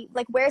my money?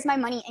 Like, where's my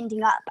money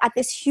ending up? At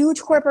this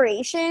huge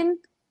corporation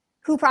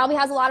who probably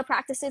has a lot of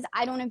practices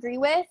I don't agree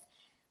with,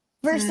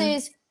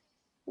 versus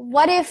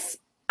what if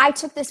I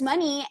took this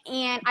money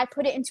and I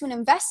put it into an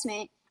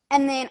investment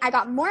And then I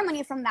got more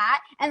money from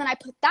that. And then I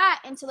put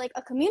that into like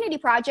a community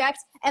project.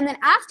 And then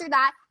after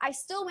that, I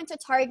still went to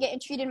Target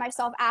and treated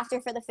myself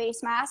after for the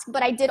face mask.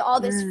 But I did all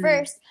this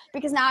first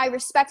because now I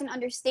respect and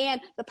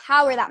understand the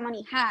power that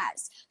money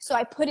has. So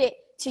I put it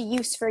to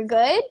use for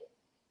good.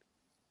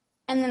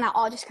 And then that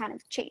all just kind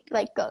of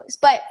goes.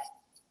 But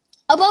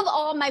above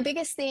all, my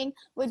biggest thing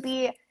would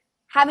be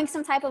having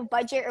some type of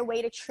budget or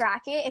way to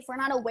track it. If we're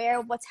not aware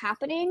of what's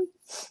happening,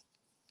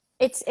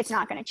 it's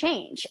not going to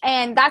change.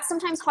 And that's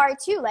sometimes hard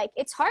too. Like,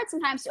 it's hard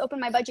sometimes to open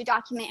my budget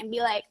document and be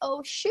like,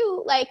 oh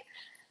shoot, like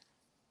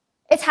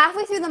it's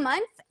halfway through the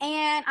month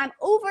and I'm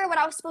over what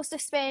I was supposed to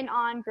spend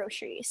on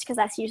groceries, because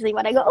that's usually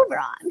what I go over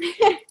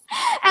on.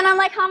 And I'm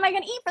like, how am I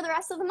going to eat for the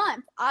rest of the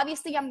month?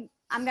 Obviously I'm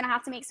going to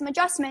have to make some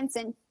adjustments,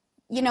 and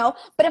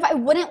but if I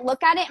wouldn't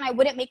look at it and I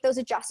wouldn't make those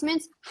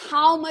adjustments,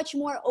 how much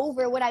more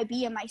over would I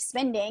be in my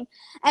spending?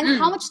 And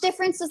how much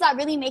difference does that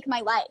really make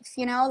my life?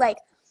 Like,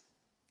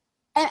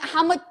 and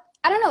how much,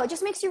 I don't know, it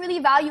just makes you really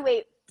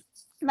evaluate,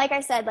 like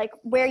I said, like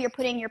where you're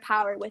putting your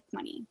power with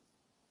money.